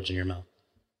put words in your mouth.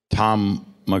 Tom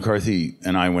McCarthy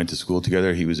and I went to school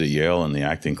together. He was at Yale in the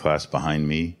acting class behind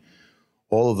me.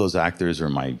 All of those actors are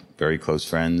my very close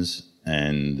friends.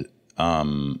 And I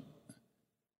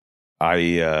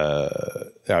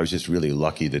was just really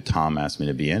lucky that Tom asked me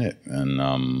to be in it.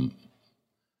 And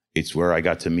it's where I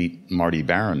got to meet Marty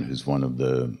Baron, who's one of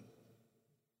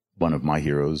my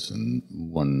heroes and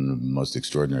one of the most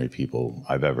extraordinary people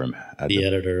I've ever had. The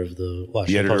editor of the Washington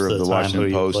Post. The editor of the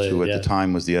Washington Post, who at the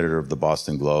time was the editor of the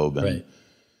Boston Globe, and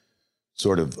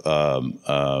sort of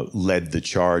led the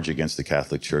charge against the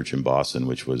Catholic Church in Boston,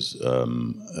 which was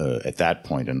at that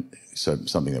point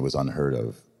something that was unheard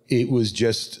of. It was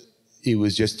just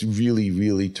really,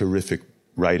 really terrific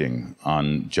writing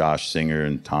on Josh Singer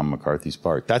and Tom McCarthy's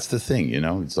part. That's the thing, you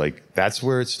know. It's like that's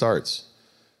where it starts.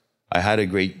 I had a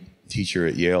great teacher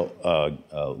at Yale.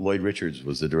 Lloyd Richards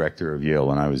was the director of Yale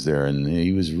when I was there, and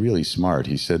he was really smart.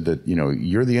 He said that, you know,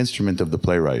 you're the instrument of the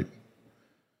playwright.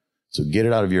 So get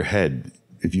it out of your head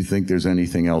if you think there's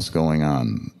anything else going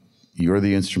on. You're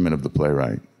the instrument of the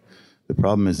playwright. The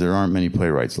problem is there aren't many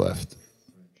playwrights left.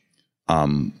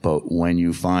 But when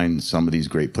you find some of these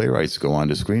great playwrights go on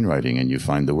to screenwriting and you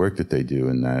find the work that they do,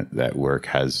 and that work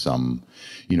has some,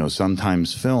 you know,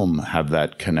 sometimes film have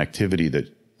that connectivity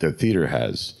that theater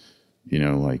has, you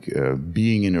know, like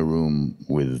being in a room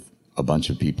with a bunch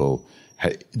of people.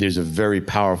 There's a very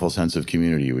powerful sense of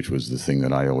community, which was the thing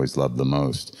that I always loved the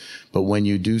most. But when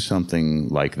you do something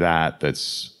like that,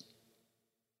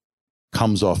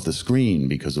 comes off the screen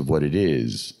because of what it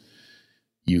is,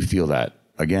 you feel that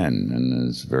again, and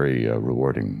it's very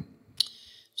rewarding.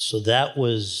 So that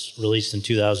was released in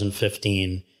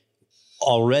 2015.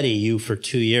 Already, you for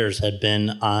 2 years had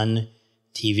been on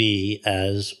TV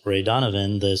as Ray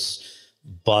Donovan, this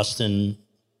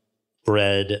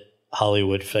Boston-bred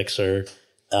Hollywood fixer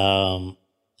on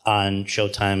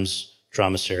Showtime's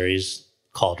drama series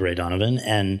called Ray Donovan.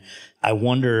 And I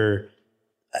wonder,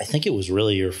 I think it was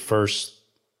really your first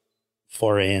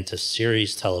foray into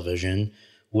series television.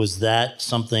 Was that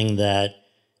something that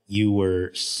you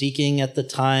were seeking at the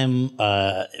time?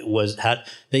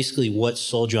 Basically what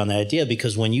sold you on the idea?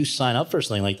 Because when you sign up for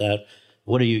something like that,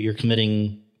 what are you're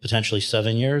committing potentially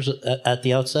 7 years at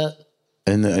the outset?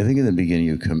 And I think in the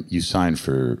beginning you sign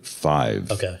for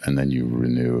 5, okay, and then you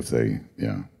renew if they,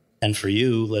 yeah. And for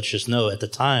you, let's just know at the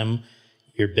time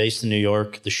you're based in New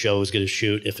York. The show was going to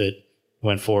shoot, if it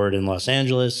went forward, in Los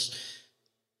Angeles.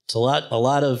 It's a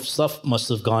lot of stuff must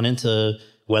have gone into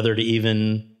whether to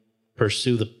even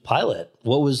pursue the pilot.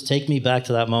 Take me back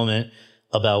to that moment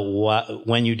about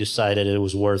when you decided it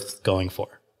was worth going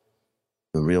for.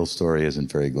 The real story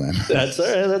isn't very glamorous. That's all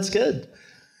right. That's good.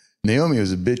 Naomi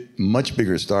was much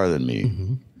bigger star than me.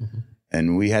 Mm-hmm, mm-hmm.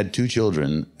 And we had 2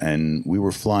 children, and we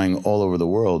were flying all over the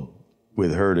world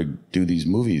with her to do these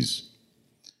movies.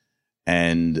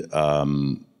 And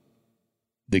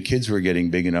the kids were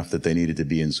getting big enough that they needed to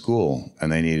be in school,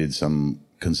 and they needed some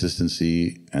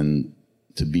consistency and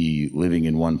to be living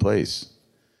in one place.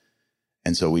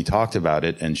 And so we talked about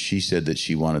it, and she said that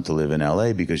she wanted to live in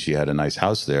LA because she had a nice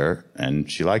house there,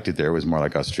 and she liked it there. It was more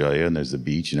like Australia, and there's the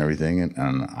beach and everything.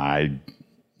 And I'm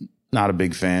not a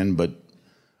big fan, but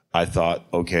I thought,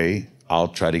 okay, I'll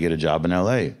try to get a job in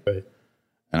LA. Right.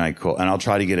 And I'll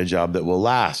try to get a job that will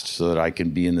last so that I can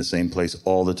be in the same place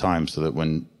all the time, so that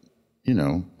when, you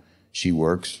know, she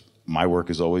works, my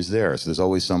work is always there. So there's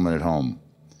always someone at home.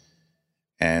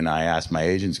 And I asked my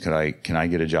agents, can I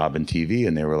get a job in TV?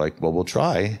 And they were like, well, we'll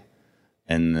try.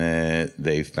 And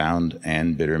they found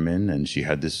Ann Bitterman, and she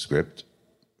had this script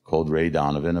called Ray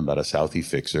Donovan about a Southie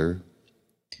fixer.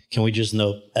 Can we just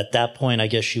note, at that point, I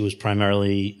guess she was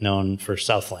primarily known for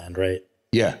Southland, right?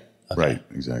 Yeah, okay. Right,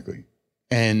 exactly.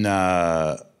 And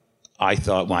I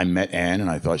thought, when I met Ann,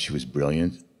 and I thought she was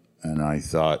brilliant, and I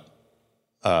thought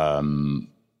it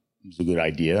was a good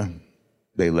idea.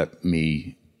 They let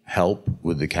me help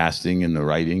with the casting and the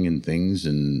writing and things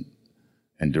and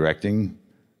directing.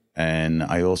 And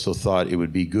I also thought it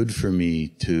would be good for me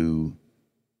to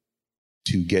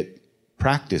get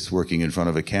practice working in front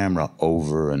of a camera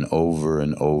over and over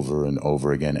and over and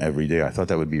over again every day. I thought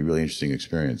that would be a really interesting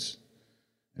experience.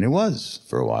 And it was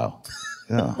for a while.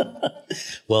 Yeah.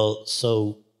 Well,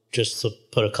 so just to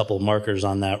put a couple markers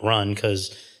on that run,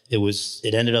 because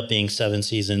it ended up being 7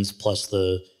 seasons plus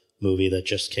the movie that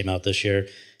just came out this year.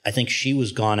 I think she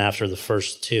was gone after the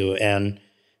first 2. And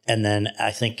then I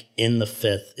think in the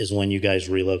 5th is when you guys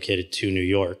relocated to New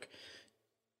York.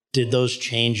 Did those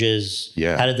changes,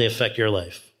 how did they affect your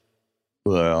life?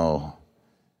 Well,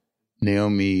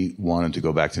 Naomi wanted to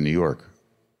go back to New York,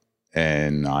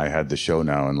 and I had the show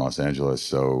now in Los Angeles.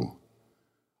 So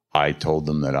I told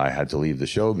them that I had to leave the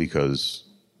show because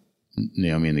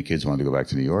Naomi and the kids wanted to go back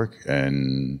to New York,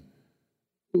 and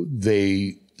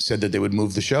they said that they would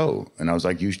move the show. And I was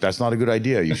like, that's not a good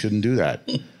idea. You shouldn't do that.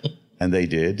 And they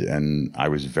did. And I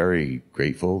was very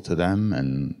grateful to them.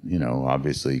 And, you know,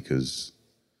 obviously, because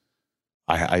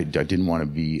I didn't want to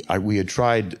be, we had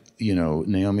tried, you know,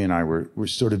 Naomi and I were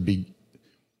sort of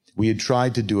we had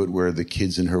tried to do it where the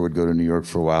kids and her would go to New York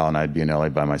for a while and I'd be in LA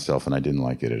by myself, and I didn't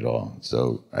like it at all.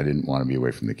 So I didn't want to be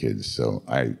away from the kids. So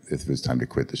it was time to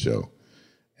quit the show.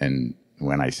 And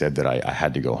when I said that I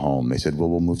had to go home, they said, well,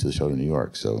 we'll move to the show to New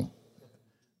York. So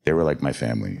they were like my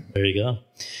family. There you go.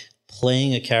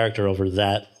 Playing a character over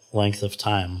that length of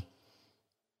time,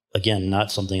 again,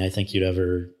 not something I think you'd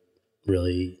ever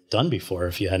really done before.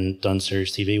 If you hadn't done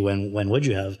series TV, when would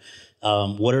you have?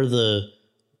 What are the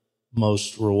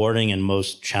most rewarding and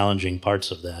most challenging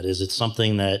parts of that? Is it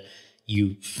something that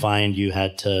you find you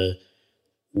had to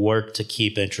work to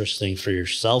keep interesting for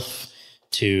yourself,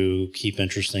 to keep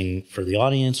interesting for the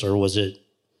audience, or was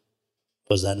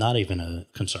that not even a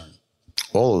concern?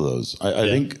 All of those. I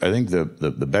think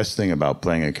the best thing about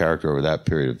playing a character over that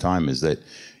period of time is that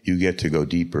you get to go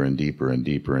deeper and deeper and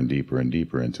deeper and deeper and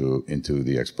deeper into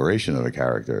the exploration of a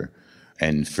character.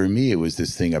 And for me, it was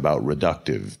this thing about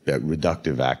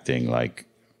reductive acting, like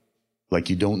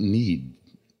you don't need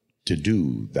to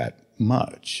do that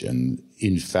much. And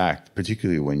in fact,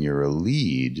 particularly when you're a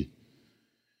lead,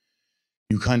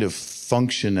 you kind of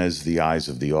function as the eyes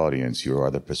of the audience. You are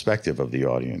the perspective of the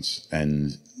audience.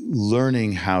 And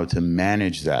learning how to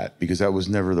manage that, because that was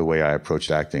never the way I approached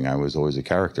acting. I was always a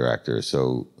character actor.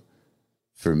 So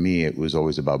for me, it was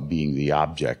always about being the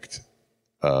object,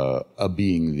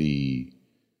 being the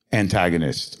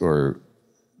antagonist or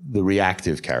the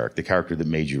reactive character, the character that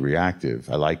made you reactive.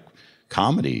 I like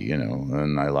comedy, you know,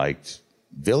 and I liked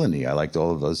villainy. I liked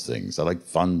all of those things. I liked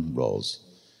fun roles.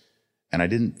 And I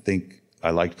didn't think I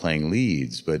liked playing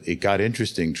leads, but it got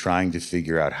interesting trying to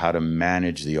figure out how to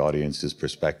manage the audience's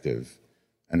perspective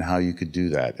and how you could do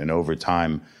that. And over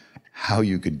time, how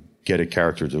you could get a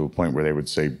character to a point where they would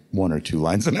say 1 or 2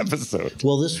 lines an episode.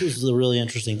 Well, this was the really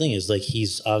interesting thing, is like,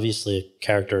 he's obviously a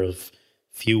character of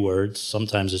few words,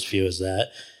 sometimes as few as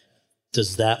that.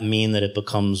 Does that mean that it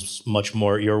becomes much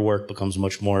more, your work becomes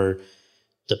much more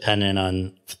dependent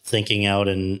on thinking out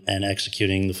and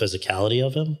executing the physicality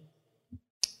of him?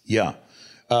 Yeah.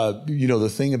 You know, the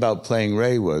thing about playing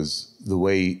Ray was, the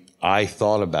way I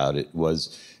thought about it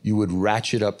was, you would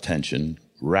ratchet up tension,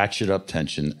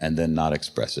 and then not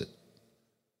express it.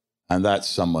 And that's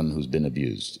someone who's been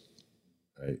abused,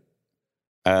 right?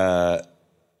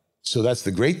 So that's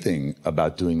the great thing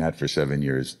about doing that for 7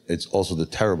 years. It's also the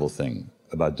terrible thing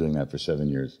about doing that for 7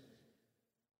 years.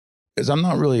 Because I'm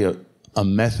not really a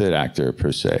method actor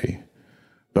per se.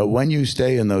 But when you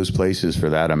stay in those places for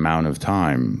that amount of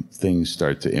time, things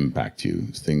start to impact you.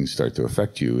 Things start to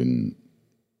affect you in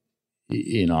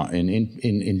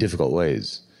difficult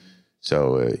ways.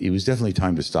 So it was definitely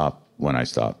time to stop when I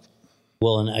stopped.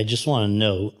 Well, and I just want to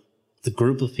know, the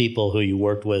group of people who you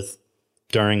worked with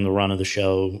during the run of the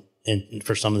show, and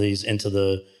for some of these into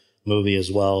the movie as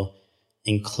well,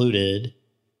 included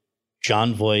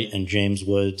Jon Voight and James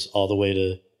Woods, all the way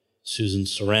to Susan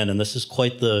Sarandon. This is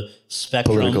quite the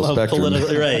spectrum.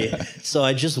 Right. So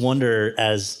I just wonder,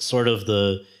 as sort of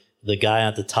the guy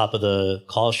at the top of the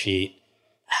call sheet,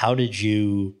 how did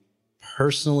you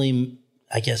personally,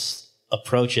 I guess,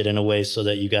 approach it in a way so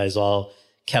that you guys all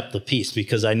kept the peace?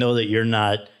 Because I know that you're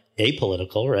not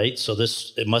apolitical, right? So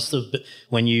it must have been,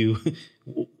 when you,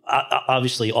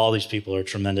 obviously all these people are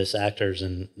tremendous actors,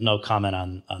 and no comment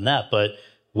on that, but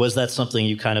was that something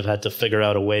you kind of had to figure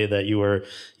out a way that you were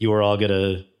all going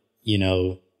to, you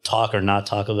know, talk or not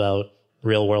talk about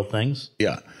real world things?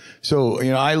 Yeah. So,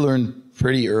 you know, I learned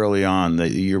pretty early on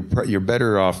that you're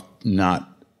better off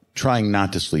trying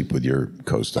not to sleep with your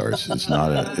co-stars. It's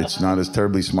not a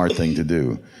terribly smart thing to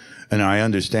do. And I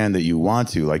understand that you want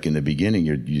to, like in the beginning,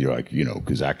 you're like, you know,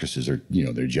 because actresses are, you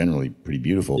know, they're generally pretty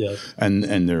beautiful, yeah,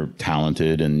 and they're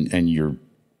talented, and you're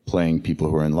playing people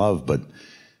who are in love, but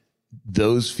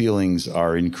those feelings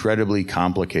are incredibly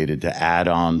complicated to add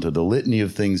on to the litany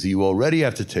of things that you already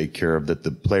have to take care of that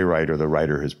the playwright or the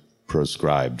writer has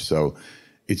prescribed. So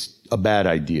it's a bad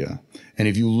idea. And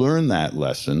if you learn that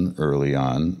lesson early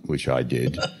on, which I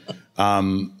did,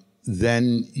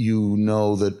 then you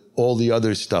know that all the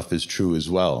other stuff is true as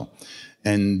well.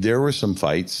 And there were some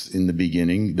fights in the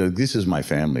beginning. This is my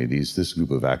family. This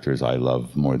group of actors I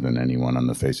love more than anyone on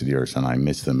the face of the earth, and I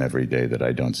miss them every day that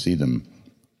I don't see them.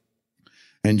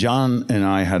 And John and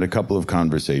I had a couple of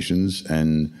conversations,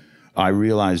 and I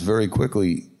realized very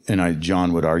quickly, and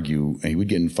John would argue, and he would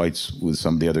get in fights with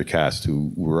some of the other cast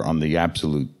who were on the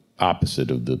absolute opposite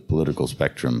of the political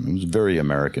spectrum. It was a very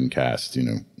American cast,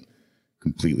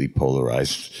 completely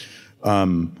polarized.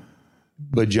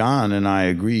 But John and I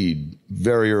agreed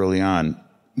very early on,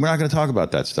 we're not going to talk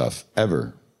about that stuff,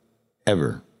 ever,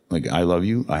 ever. Like, I love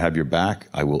you, I have your back,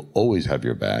 I will always have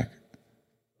your back,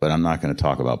 but I'm not going to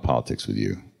talk about politics with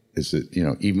you.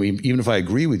 Even if I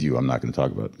agree with you, I'm not going to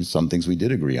talk about it. Some things we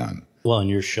did agree on. Well, in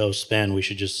your show span, we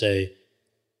should just say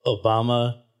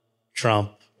Obama,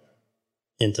 Trump,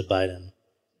 into Biden.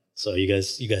 So you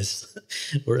guys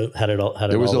had it all.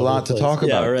 There was a lot to talk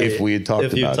about right. if we had talked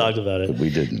if about it. If you talked about it. But we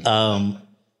didn't.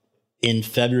 In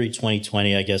February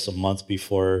 2020, I guess a month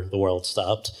before the world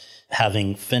stopped,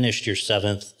 having finished your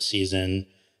 7th season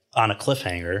on a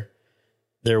cliffhanger,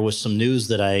 there was some news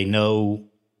that I know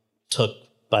took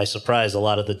by surprise a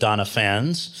lot of the Donna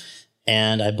fans,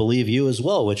 and I believe you as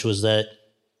well, which was that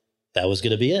was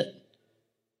going to be it.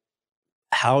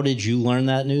 How did you learn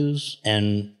that news,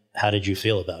 and how did you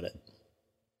feel about it?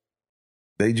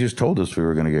 They just told us we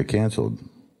were going to get canceled.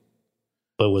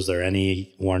 But was there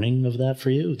any warning of that for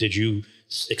you? Did you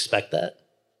expect that?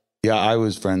 Yeah, I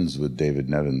was friends with David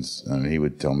Nevins, and he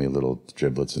would tell me little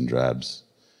driblets and drabs.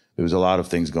 There was a lot of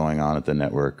things going on at the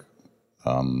network,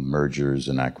 mergers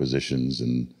and acquisitions,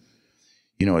 and,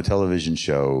 a television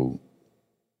show.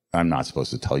 I'm not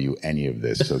supposed to tell you any of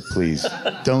this, so please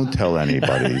don't tell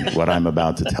anybody what I'm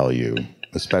about to tell you,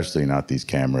 especially not these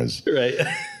cameras. Right.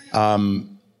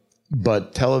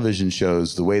 But television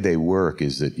shows, the way they work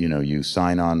is that, you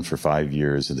sign on for 5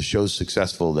 years, and the show's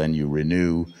successful, then you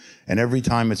renew. And every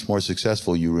time it's more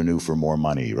successful, you renew for more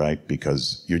money, right?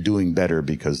 Because you're doing better,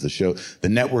 because the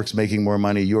network's making more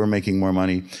money, you're making more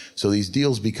money. So these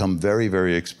deals become very,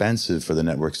 very expensive for the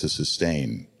networks to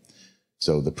sustain.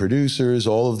 So the producers,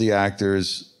 all of the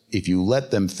actors, if you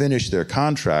let them finish their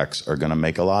contracts, are going to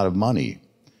make a lot of money.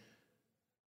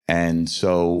 And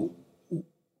so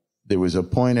there was a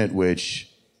point at which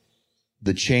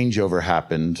the changeover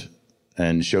happened,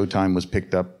 and Showtime was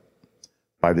picked up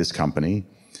by this company.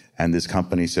 And this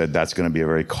company said that's going to be a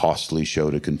very costly show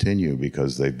to continue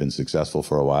because they've been successful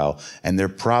for a while, and they're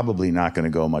probably not going to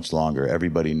go much longer.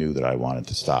 Everybody knew that I wanted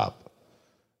to stop.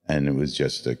 And it was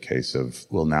just a case of,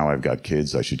 well, now I've got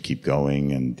kids, I should keep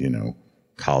going, and,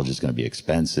 college is going to be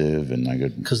expensive, and I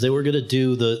could... Because they were going to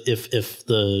do if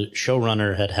the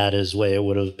showrunner had his way, it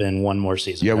would have been one more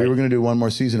season. Yeah, right? we were going to do one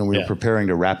more season, and we were preparing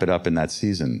to wrap it up in that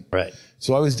season. Right.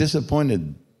 So I was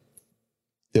disappointed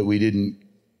that we didn't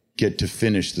get to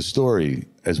finish the story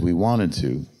as we wanted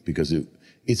to, because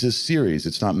it's a series.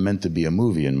 It's not meant to be a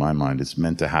movie in my mind. It's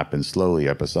meant to happen slowly,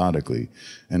 episodically.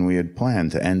 And we had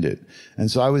planned to end it. And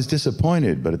so I was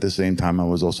disappointed, but at the same time, I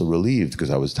was also relieved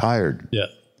because I was tired. Yeah.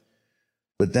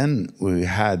 But then we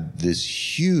had this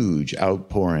huge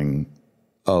outpouring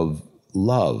of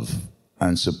love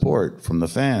and support from the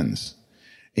fans.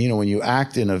 And, when you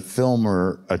act in a film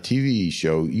or a TV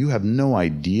show, you have no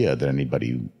idea that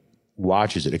anybody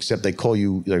watches it, except they call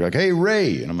you, they're like, "Hey,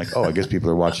 Ray." And I'm like, oh, I guess people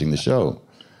are watching the show.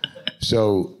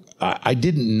 So I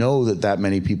didn't know that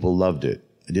many people loved it.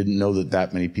 I didn't know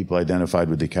that many people identified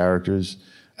with the characters.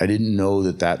 I didn't know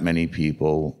that many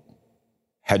people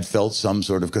had felt some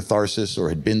sort of catharsis or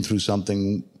had been through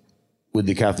something with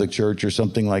the Catholic Church or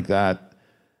something like that.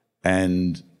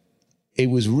 And it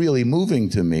was really moving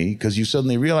to me, because you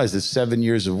suddenly realize that 7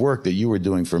 years of work that you were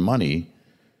doing for money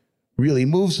really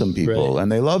moved some people, right.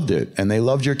 And they loved it, and they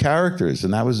loved your characters,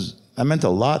 and that meant a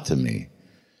lot to me.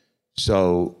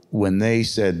 So when they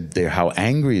said how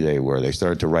angry they were, they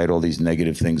started to write all these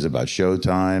negative things about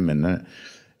Showtime, and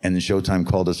then Showtime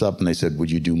called us up and they said, "Would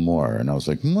you do more?" And I was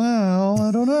like, "Well,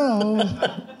 I don't know."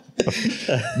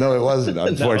 No, it wasn't,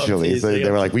 unfortunately. So they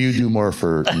were like, "Will you do more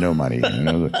for no money?" And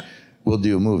I was like, "We'll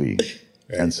do a movie."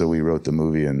 Right. And so we wrote the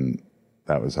movie, and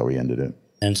that was how we ended it.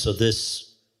 And so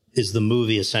this is the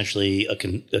movie essentially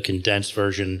a condensed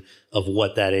version of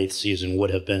what that 8th season would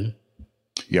have been?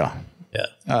 Yeah.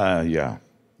 Yeah. Yeah.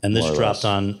 And this dropped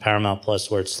on Paramount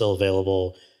Plus, where it's still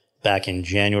available, back in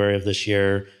January of this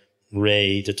year.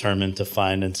 Ray determined to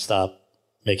find and stop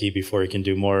Mickey before he can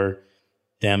do more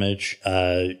damage.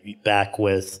 Back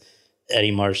with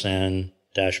Eddie Marsan,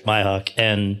 Myhawk,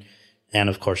 and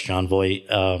of course John Voight.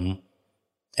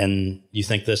 And you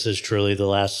think this is truly the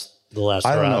last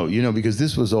I don't know, because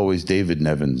this was always David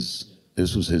Nevins.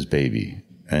 This was his baby.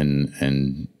 And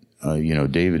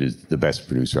David is the best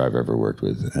producer I've ever worked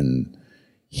with. And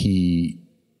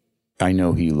I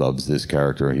know he loves this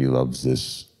character. He loves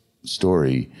this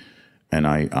story. And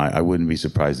I wouldn't be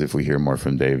surprised if we hear more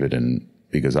from David. And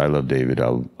because I love David,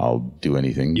 I'll do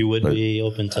anything. You would be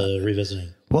open to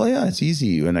revisiting? Well, yeah, it's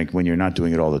easy. And like when you're not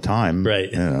doing it all the time.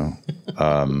 Right. You know.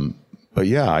 But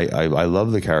yeah, I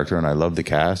love the character and I love the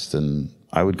cast, and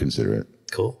I would consider it.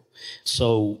 Cool.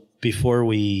 So before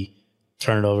we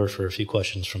turn it over for a few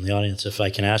questions from the audience, if I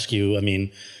can ask you, I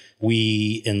mean,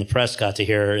 we in the press got to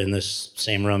hear in this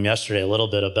same room yesterday a little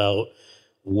bit about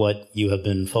what you have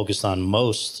been focused on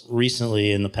most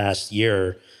recently in the past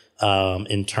year,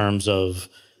 in terms of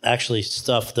actually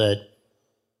stuff that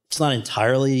it's not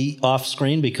entirely off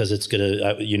screen, because it's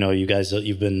gonna, you guys,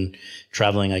 you've been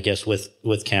traveling, I guess,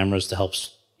 with cameras to help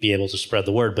be able to spread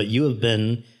the word, but you have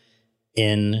been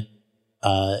in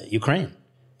Ukraine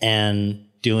and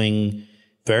doing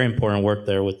very important work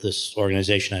there with this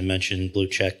organization I mentioned, Blue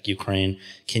Check Ukraine.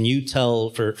 Can you tell,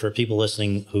 for people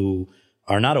listening who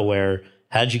are not aware,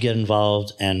 how did you get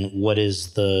involved and what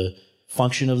is the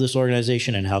function of this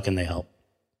organization and how can they help?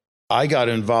 I got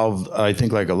involved, I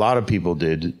think like a lot of people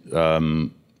did,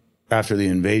 after the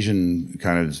invasion,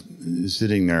 kind of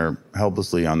sitting there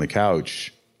helplessly on the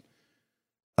couch,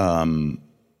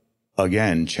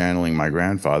 again, channeling my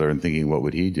grandfather and thinking, what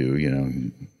would he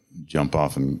do? Jump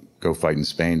off and go fight in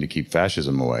Spain to keep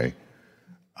fascism away.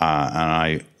 And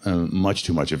I am much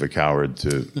too much of a coward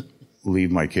to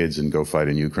leave my kids and go fight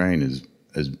in Ukraine,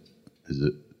 as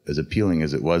appealing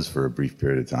as it was for a brief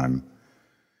period of time.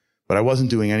 But I wasn't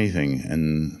doing anything.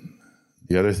 And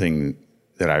the other thing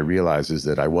that I realized is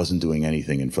that I wasn't doing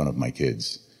anything in front of my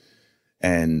kids.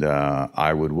 And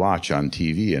I would watch on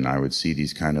TV and I would see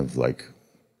these kind of like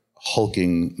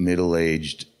hulking,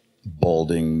 middle-aged,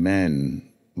 balding men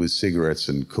with cigarettes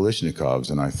and Kalashnikovs.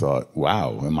 And I thought,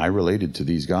 wow, am I related to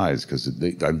these guys? Because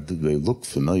they look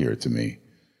familiar to me.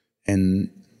 And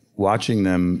watching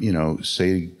them,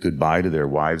 say goodbye to their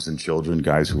wives and children,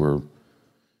 guys who were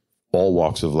all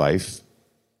walks of life,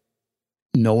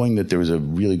 knowing that there was a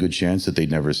really good chance that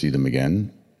they'd never see them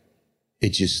again, it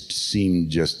just seemed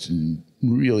just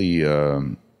really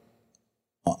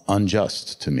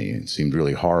unjust to me. It seemed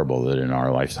really horrible that in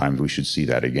our lifetimes we should see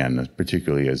that again,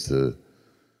 particularly as the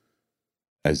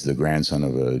grandson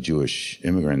of a Jewish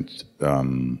immigrant,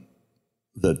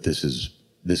 that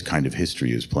this kind of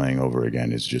history is playing over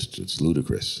again. It's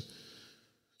ludicrous.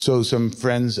 So some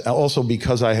friends, also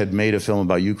because I had made a film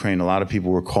about Ukraine, a lot of people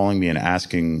were calling me and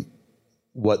asking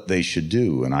what they should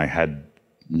do. And I had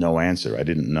no answer. I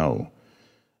didn't know.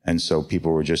 And so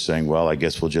people were just saying, well, I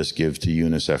guess we'll just give to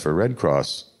UNICEF or Red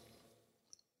Cross.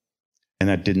 And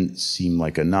that didn't seem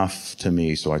like enough to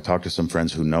me. So I talked to some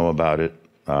friends who know about it,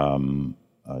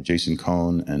 Jason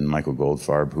Cohn and Michael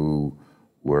Goldfarb, who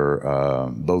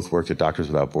were both worked at Doctors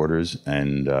Without Borders.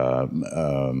 And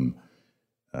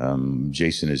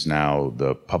Jason is now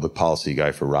the public policy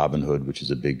guy for Robin Hood, which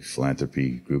is a big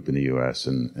philanthropy group in the U.S.,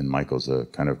 and Michael's a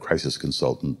kind of crisis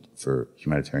consultant for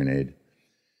humanitarian aid.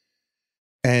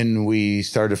 And we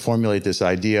started to formulate this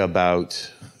idea about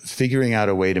figuring out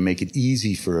a way to make it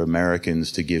easy for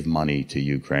Americans to give money to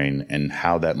Ukraine and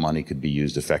how that money could be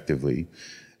used effectively.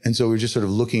 And so we were just sort of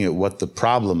looking at what the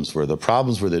problems were. The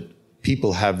problems were that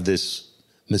people have this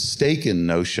mistaken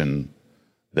notion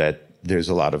that there's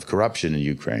a lot of corruption in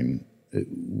Ukraine,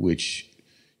 which,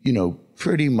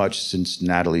 pretty much since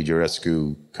Natalie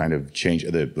Jurescu kind of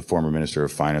changed, the former Minister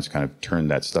of Finance kind of turned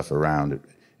that stuff around,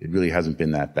 it really hasn't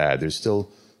been that bad. There's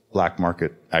still black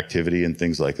market activity and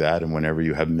things like that. And whenever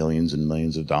you have millions and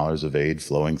millions of dollars of aid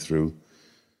flowing through,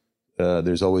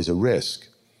 there's always a risk.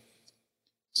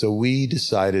 So we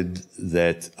decided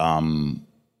that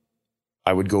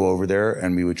I would go over there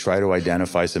and we would try to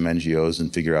identify some NGOs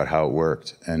and figure out how it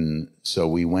worked. And so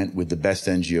we went with the best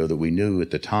NGO that we knew at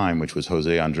the time, which was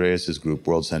Jose Andreas's group,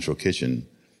 World Central Kitchen.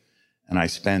 And I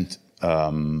spent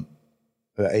 8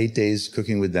 days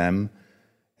cooking with them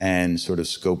and sort of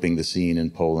scoping the scene in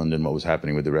Poland and what was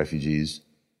happening with the refugees.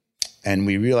 And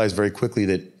we realized very quickly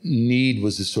that need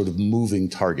was this sort of moving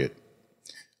target.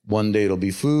 One day it'll be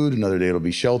food, another day it'll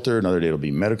be shelter, another day it'll be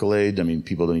medical aid. I mean,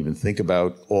 people don't even think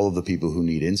about all of the people who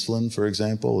need insulin, for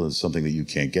example, as something that you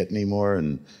can't get anymore.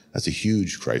 And that's a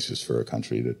huge crisis for a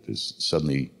country that is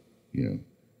suddenly, the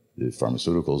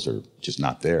pharmaceuticals are just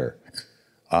not there.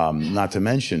 Not to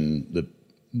mention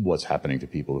what's happening to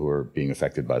people who are being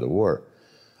affected by the war.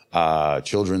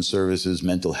 Children's services,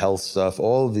 mental health stuff,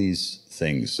 all of these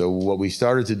things. So what we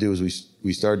started to do is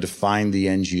we started to find the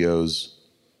NGOs,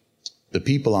 the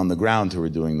people on the ground who are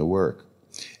doing the work.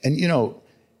 And,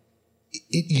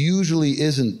 it usually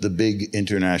isn't the big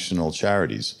international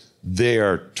charities. They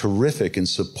are terrific in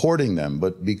supporting them,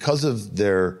 but because of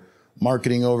their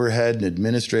marketing overhead and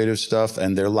administrative stuff,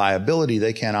 and their liability,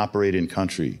 they can't operate in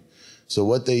country. So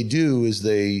what they do is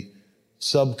they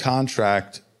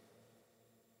subcontract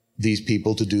these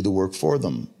people to do the work for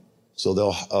them. So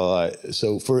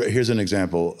here's an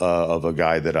example of a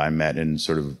guy that I met, and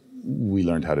sort of we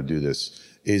learned how to do this,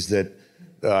 is that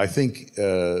I think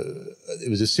it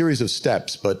was a series of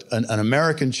steps, but an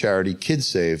American charity,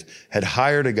 KidSave, had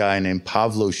hired a guy named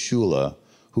Pavlo Shula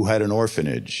who had an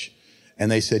orphanage. And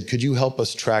they said, could you help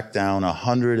us track down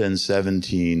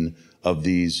 117 of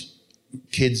these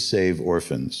KidSave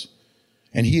orphans?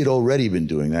 And he had already been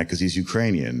doing that because he's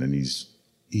Ukrainian and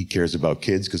he cares about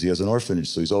kids because he has an orphanage.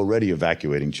 So he's already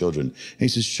evacuating children. And he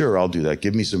says, sure, I'll do that.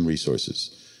 Give me some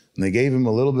resources. And they gave him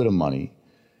a little bit of money.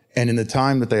 And in the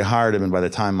time that they hired him, and by the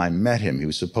time I met him, he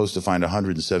was supposed to find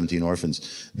 117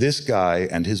 orphans. This guy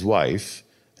and his wife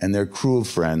and their crew of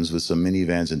friends with some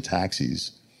minivans and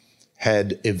taxis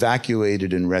had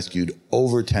evacuated and rescued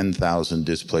over 10,000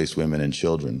 displaced women and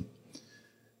children.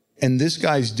 And this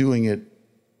guy's doing it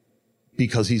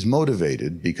because he's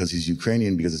motivated, because he's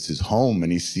Ukrainian, because it's his home,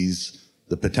 and he sees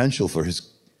the potential for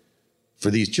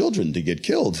these children to get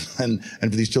killed and for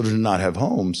these children to not have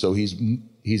homes. So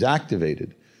he's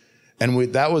activated.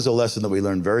 And that was a lesson that we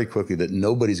learned very quickly, that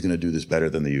nobody's going to do this better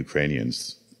than the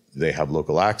Ukrainians. They have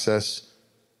local access,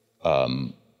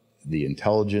 the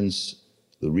intelligence,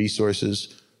 the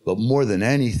resources, but more than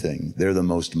anything, they're the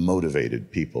most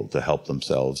motivated people to help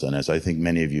themselves. And as I think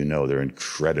many of you know, they're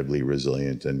incredibly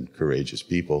resilient and courageous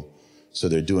people. So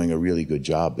they're doing a really good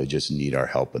job. They just need our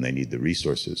help and they need the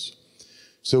resources.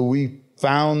 So we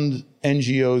found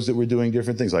NGOs that were doing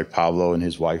different things, like Pablo and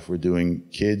his wife were doing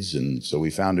kids. And so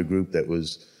we found a group that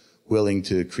was willing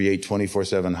to create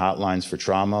 24/7 hotlines for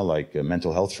trauma, like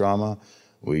mental health trauma.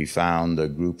 We found a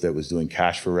group that was doing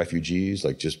cash for refugees,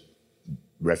 like just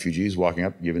refugees walking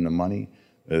up, giving them money.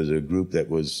 There's a group that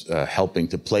was helping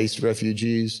to place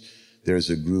refugees.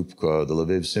 There's a group called the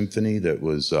Liev Symphony that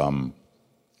was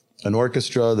an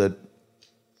orchestra that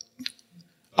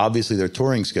obviously their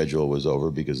touring schedule was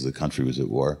over because the country was at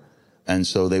war. And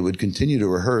so they would continue to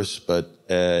rehearse, but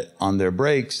on their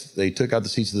breaks, they took out the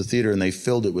seats of the theater and they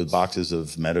filled it with boxes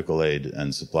of medical aid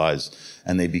and supplies.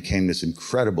 And they became this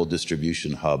incredible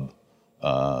distribution hub.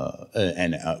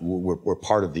 We're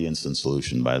part of the instant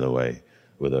solution, by the way,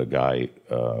 with a guy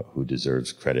who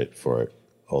deserves credit for it.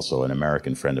 Also, an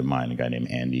American friend of mine, a guy named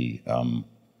Andy.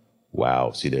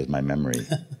 Wow, see, there's my memory.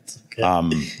 Okay.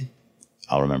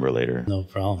 I'll remember later. No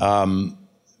problem.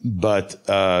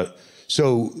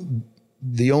 So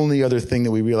the only other thing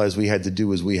that we realized we had to do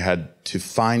was we had to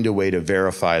find a way to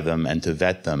verify them and to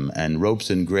vet them. And Ropes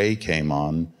and Gray came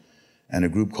on, and a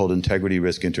group called Integrity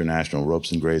Risk International.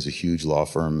 Ropes and Gray is a huge law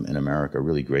firm in America, a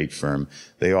really great firm.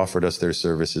 They offered us their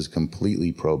services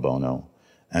completely pro bono.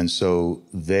 And so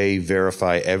they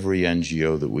verify every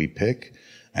NGO that we pick,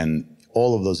 and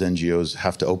all of those NGOs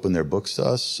have to open their books to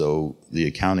us, so the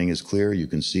accounting is clear. You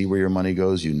can see where your money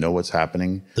goes. You know what's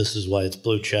happening. This is why it's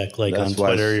blue check. Like on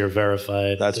Twitter, you're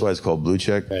verified. That's why it's called blue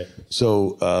check. Right.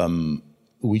 So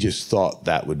we just thought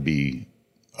that would be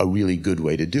a really good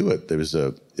way to do it. There was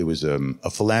a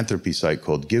philanthropy site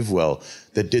called GiveWell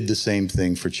that did the same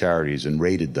thing for charities and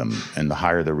rated them. And the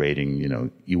higher the rating,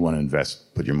 you want to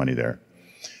invest, put your money there.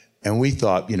 And we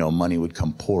thought, money would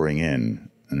come pouring in,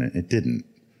 and it didn't.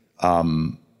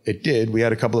 It did. We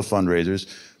had a couple of fundraisers,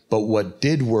 but what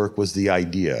did work was the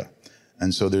idea.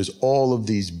 And so there's all of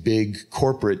these big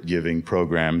corporate giving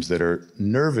programs that are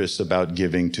nervous about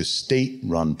giving to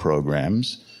state-run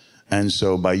programs. And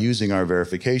so by using our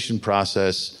verification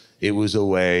process, it was a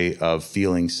way of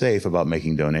feeling safe about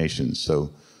making donations.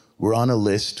 So we're on a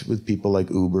list with people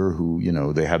like Uber who,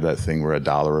 they have that thing where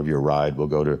 $1 of your ride will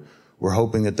go to. We're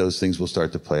hoping that those things will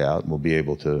start to play out and we'll be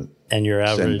able to and your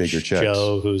send bigger average checks.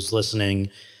 Joe who's listening,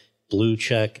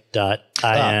 bluecheck.in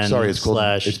it's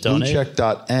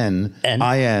bluecheck.in.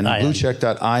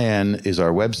 Bluecheck.in is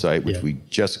our website, which we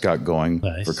just got going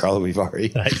for Carlo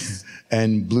Vivari. Nice.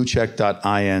 And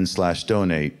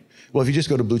bluecheck.in/donate. Well, if you just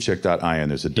go to bluecheck.in,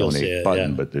 there's a donate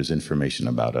button, but there's information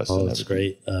about us. Oh, that's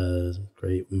great.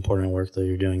 Great, important work that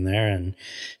you're doing there. And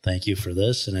thank you for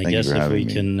this. And I guess if we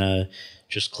can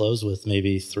just close with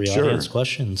maybe 3 audience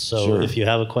questions. So if you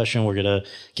have a question, we're going to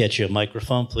get you a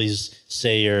microphone. Please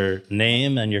say your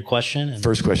name and your question. And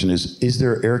first question is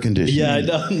there air conditioning? Yeah, I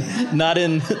know.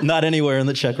 Not anywhere in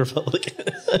the Czech Republic.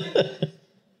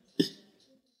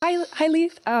 Hi,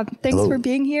 Liev. Thanks for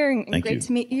being here and great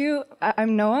to meet you.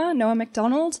 I'm Noah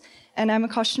McDonald, and I'm a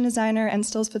costume designer and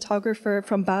stills photographer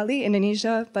from Bali,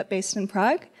 Indonesia, but based in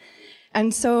Prague.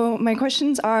 And so my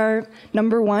questions are,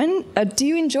 number one, do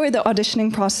you enjoy the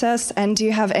auditioning process? And do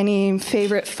you have any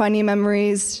favorite funny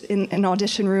memories in an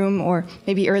audition room or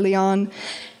maybe early on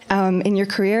in your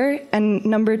career? And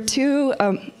number two,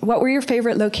 what were your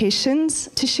favorite locations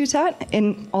to shoot at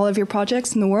in all of your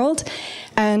projects in the world?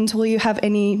 And will you have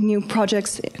any new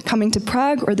projects coming to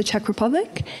Prague or the Czech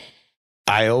Republic?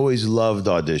 I always loved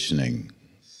auditioning.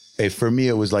 For me,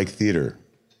 it was like theater.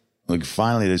 Like,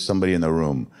 finally, there's somebody in the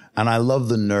room. And I love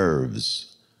the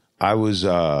nerves. I was,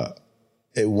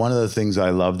 one of the things I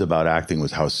loved about acting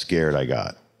was how scared I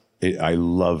got. I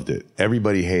loved it.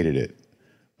 Everybody hated it,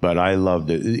 but I loved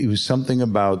it. It was something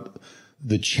about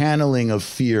the channeling of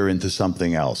fear into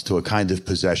something else, to a kind of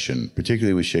possession,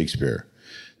 particularly with Shakespeare,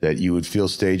 that you would feel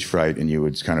stage fright and you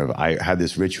would I had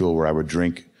this ritual where I would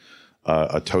drink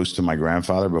a toast to my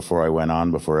grandfather before I went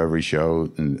on, before every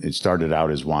show. And it started out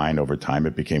as wine. Over time,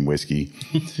 it became whiskey.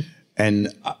 And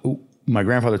my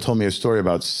grandfather told me a story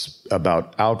about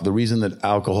the reason that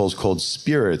alcohol is called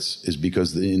spirits is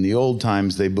because in the old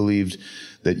times, they believed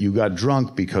that you got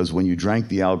drunk because when you drank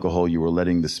the alcohol, you were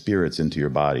letting the spirits into your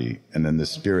body. And then the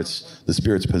spirits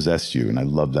possessed you. And I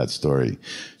love that story.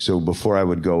 So before I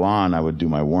would go on, I would do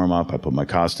my warm up. I put my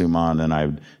costume on and I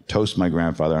would toast my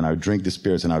grandfather and I would drink the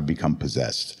spirits and I would become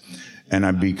possessed. And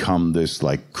I'd become this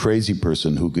like crazy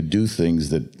person who could do things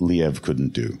that Liev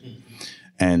couldn't do.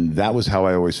 And that was how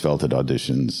I always felt at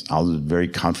auditions. I was a very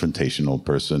confrontational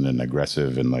person and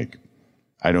aggressive and like,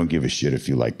 I don't give a shit if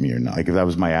you like me or not. Like, that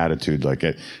was my attitude.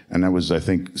 And that was, I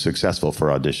think, successful for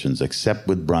auditions, except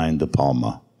with Brian De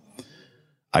Palma.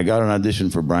 I got an audition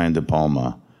for Brian De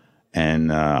Palma,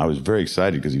 and I was very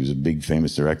excited because he was a big,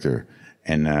 famous director.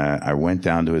 And I went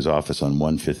down to his office on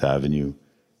 1 Fifth Avenue,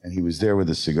 and he was there with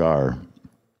a cigar.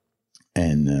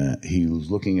 And he was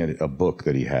looking at a book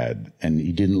that he had, and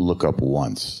he didn't look up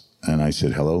once. And I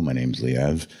said, "Hello, my name's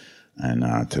Liev. And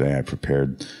today I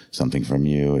prepared something from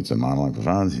you. It's a monologue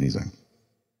performance." And he's like,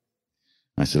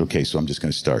 I said, "Okay, so I'm just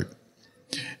going to start."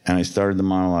 And I started the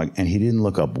monologue, and he didn't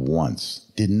look up once.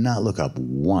 Did not look up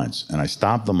once. And I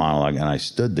stopped the monologue, and I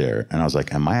stood there, and I was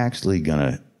like, am I actually going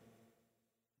to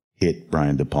hit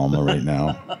Brian De Palma right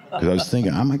now? Because I was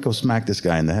thinking, I might go smack this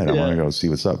guy in the head. I want to go see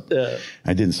what's up. Yeah.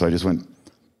 I didn't, so I just went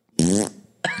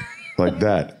like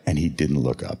that, and he didn't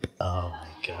look up. Oh,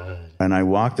 my God. And I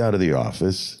walked out of the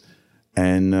office.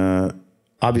 And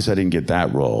obviously I didn't get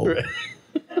that role. Right.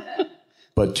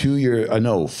 But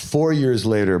 4 years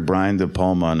later, Brian De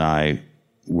Palma and I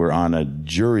were on a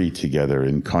jury together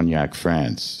in Cognac,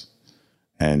 France.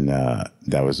 And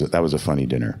that was a funny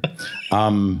dinner.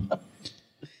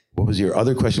 What was your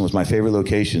other question? Was my favorite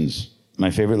locations.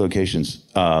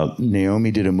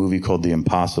 Naomi did a movie called The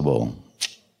Impossible.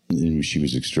 She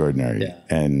was extraordinary. Yeah.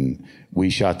 And we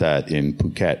shot that in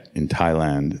Phuket in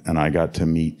Thailand. And I got to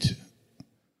meet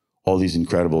all these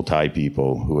incredible Thai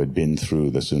people who had been through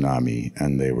the tsunami,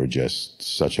 and they were just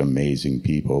such amazing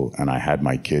people. And I had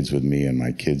my kids with me, and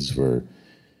my kids were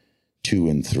 2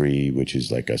 and 3, which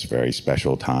is like a very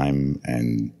special time.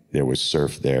 And there was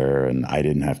surf there, and I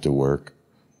didn't have to work.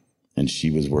 And she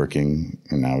was working,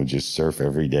 and I would just surf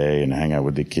every day and hang out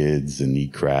with the kids and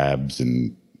eat crabs,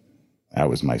 and that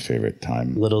was my favorite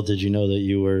time. Little did you know that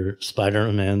you were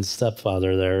Spider-Man's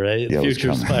stepfather there, right? Yeah,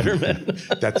 future Spider-Man.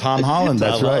 That Tom Holland,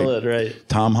 that's right. Holland, right.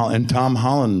 Tom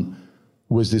Holland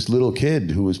was this little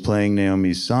kid who was playing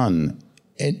Naomi's son.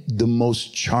 And the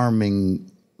most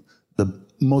charming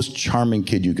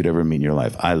kid you could ever meet in your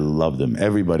life. I loved him.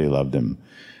 Everybody loved him.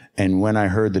 And when I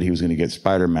heard that he was going to get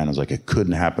Spider-Man, I was like, it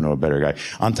couldn't happen to a better guy.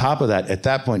 On top of that, at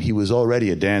that point, he was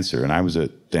already a dancer, and I was a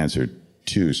dancer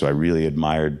too. So I really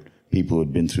admired people who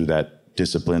had been through that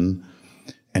discipline,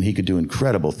 and he could do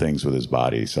incredible things with his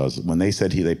body. So when they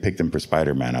said they picked him for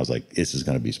Spider-Man, I was like, this is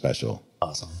going to be special.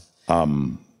 Awesome.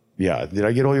 Yeah. Did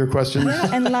I get all your questions?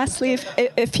 Yeah. And lastly,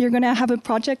 if you're going to have a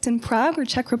project in Prague or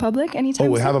Czech Republic anytime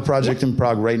soon? We have a project in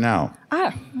Prague right now.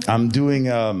 I'm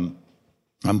doing, I'm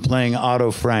playing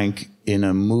Otto Frank in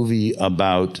a movie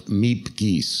about Miep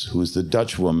Gies, who is the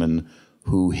Dutch woman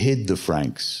who hid the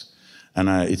Franks. And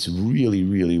it's really,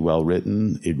 really well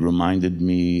written. It reminded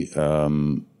me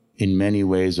in many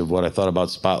ways of what I thought about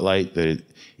Spotlight, that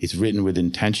it's written with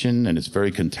intention and it's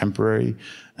very contemporary.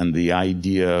 And the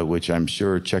idea, which I'm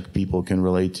sure Czech people can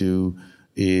relate to,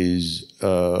 is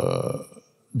the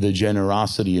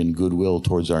generosity and goodwill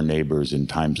towards our neighbors in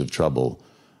times of trouble.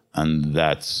 And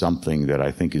that's something that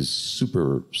I think is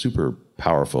super, super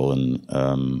powerful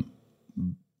and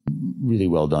really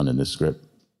well done in this script.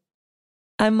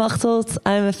 I'm Machteld.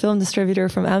 I'm a film distributor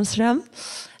from Amsterdam.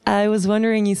 I was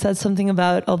wondering, you said something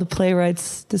about all the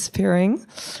playwrights disappearing.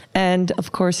 And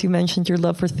of course, you mentioned your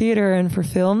love for theater and for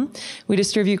film. We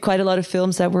distribute quite a lot of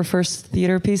films that were first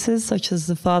theater pieces, such as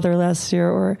The Father last year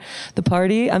or The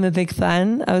Party. I'm a big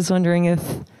fan. I was wondering if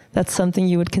that's something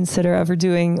you would consider ever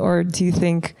doing, or do you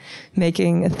think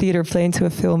making a theater play into a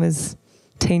film is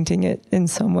tainting it in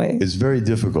some way? It's very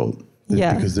difficult.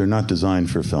 Yeah. Because they're not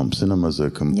designed for film. Cinema's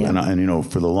and you know,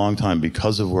 for the long time,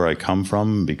 because of where I come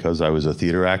from, because I was a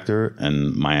theater actor,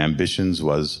 and my ambitions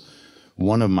was,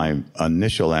 one of my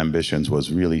initial ambitions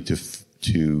was really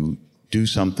to do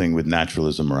something with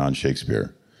naturalism around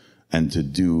Shakespeare, and to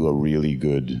do a really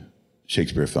good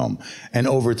Shakespeare film. And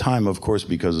over time, of course,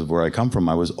 because of where I come from,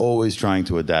 I was always trying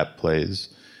to adapt plays.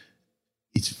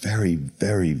 It's very,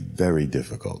 very, very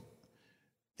difficult.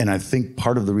 And I think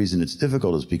part of the reason it's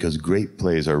difficult is because great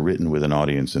plays are written with an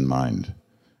audience in mind,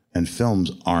 and films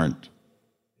aren't.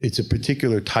 It's a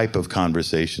particular type of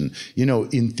conversation. You know,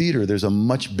 in theater, there's a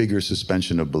much bigger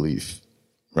suspension of belief,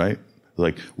 right?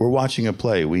 Like, we're watching a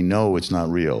play. We know it's not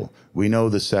real. We know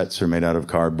the sets are made out of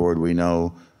cardboard. We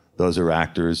know those are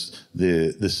actors.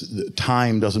 The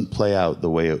time doesn't play out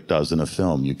the way it does in a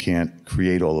film. You can't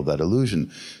create all of that illusion.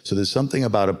 So there's something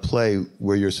about a play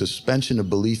where your suspension of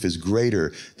belief is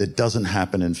greater that doesn't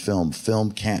happen in film.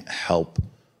 Film can't help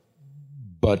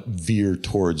but veer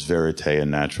towards verite and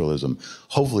naturalism.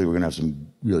 Hopefully we're going to have some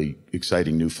really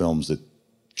exciting new films that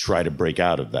try to break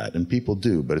out of that. And people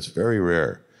do, but it's very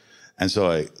rare. And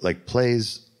so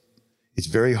plays, it's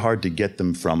very hard to get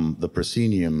them from the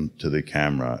proscenium to the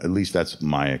camera. At least that's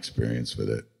my experience with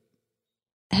it.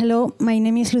 Hello, my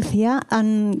name is Lucia,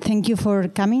 and thank you for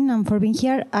coming and for being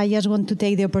here. I just want to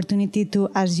take the opportunity to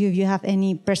ask you if you have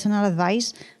any personal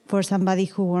advice for somebody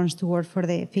who wants to work for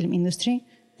the film industry.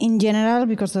 In general,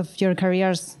 because of your career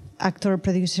as actor,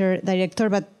 producer, director,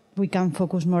 but we can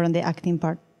focus more on the acting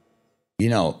part. You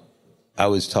know, I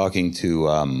was talking to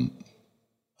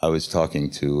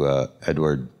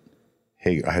Edward.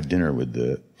 Hey, I had dinner with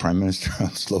the Prime Minister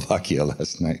of Slovakia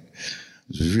last night.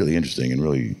 It was really interesting and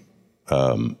really,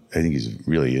 I think he's a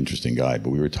really interesting guy. But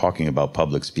we were talking about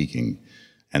public speaking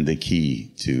and the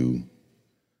key to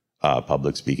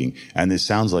public speaking. And this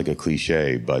sounds like a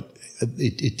cliche, but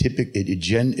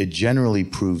it generally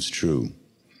proves true,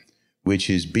 which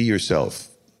is be yourself,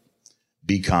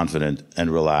 be confident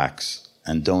and relax,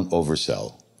 and don't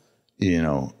oversell. You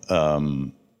know,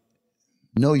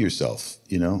 know yourself.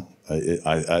 You know.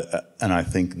 And I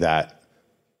think that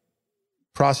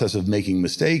process of making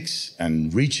mistakes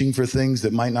and reaching for things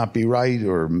that might not be right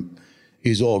or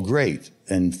is all great,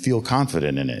 and feel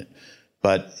confident in it.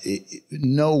 But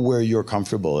know where you're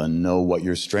comfortable and know what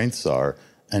your strengths are,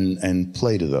 and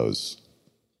play to those.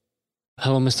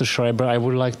 Hello, Mr. Schreiber. I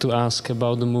would like to ask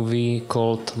about the movie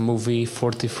called Movie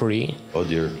 43. Oh,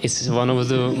 dear. It's one of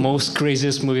the most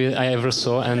craziest movies I ever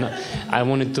saw, and I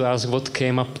wanted to ask what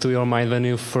came up to your mind when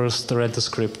you first read the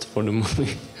script for the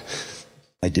movie.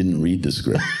 I didn't read the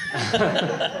script.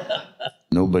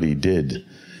 Nobody did.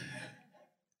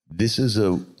 This is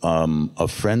a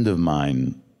friend of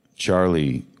mine,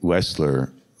 Charlie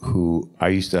Wessler, who I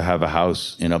used to have a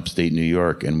house in upstate New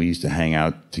York, and we used to hang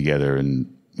out together, and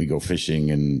we go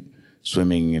fishing and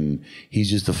swimming, and he's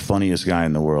just the funniest guy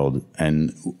in the world.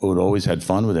 And we'd always had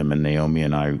fun with him, and Naomi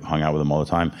and I hung out with him all the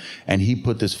time. And he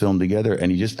put this film together, and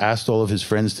he just asked all of his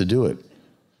friends to do it.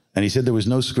 And he said there was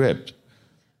no script.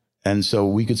 And so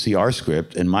we could see our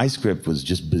script, and my script was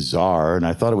just bizarre, and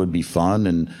I thought it would be fun.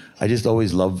 And I just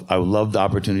always loved the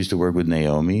opportunities to work with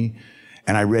Naomi.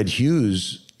 And I read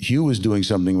Hugh's. Hugh was doing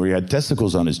something where he had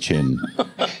testicles on his chin.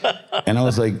 And I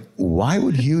was like, why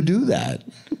would Hugh do that?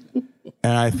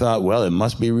 And I thought, well, it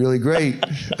must be really great.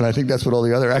 And I think that's what all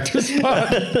the other actors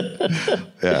thought.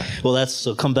 Yeah. Well,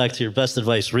 so come back to your best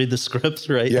advice. Read the script,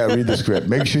 right? Yeah, read the script.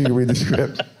 Make sure you read the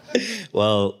script.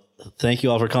 Well, thank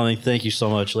you all for coming. Thank you so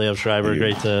much, Liev Schreiber.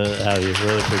 Great to have you.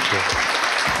 Really appreciate it.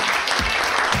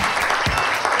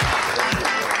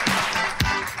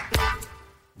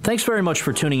 Thanks very much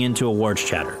for tuning in to Awards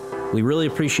Chatter. We really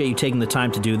appreciate you taking the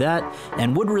time to do that,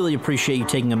 and would really appreciate you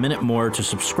taking a minute more to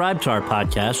subscribe to our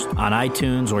podcast on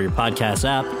iTunes or your podcast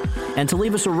app, and to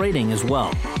leave us a rating as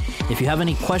well. If you have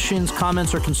any questions,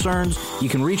 comments, or concerns, you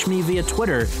can reach me via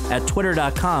Twitter at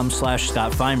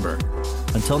twitter.com/Scott Feinberg.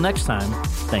 Until next time,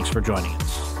 thanks for joining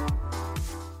us.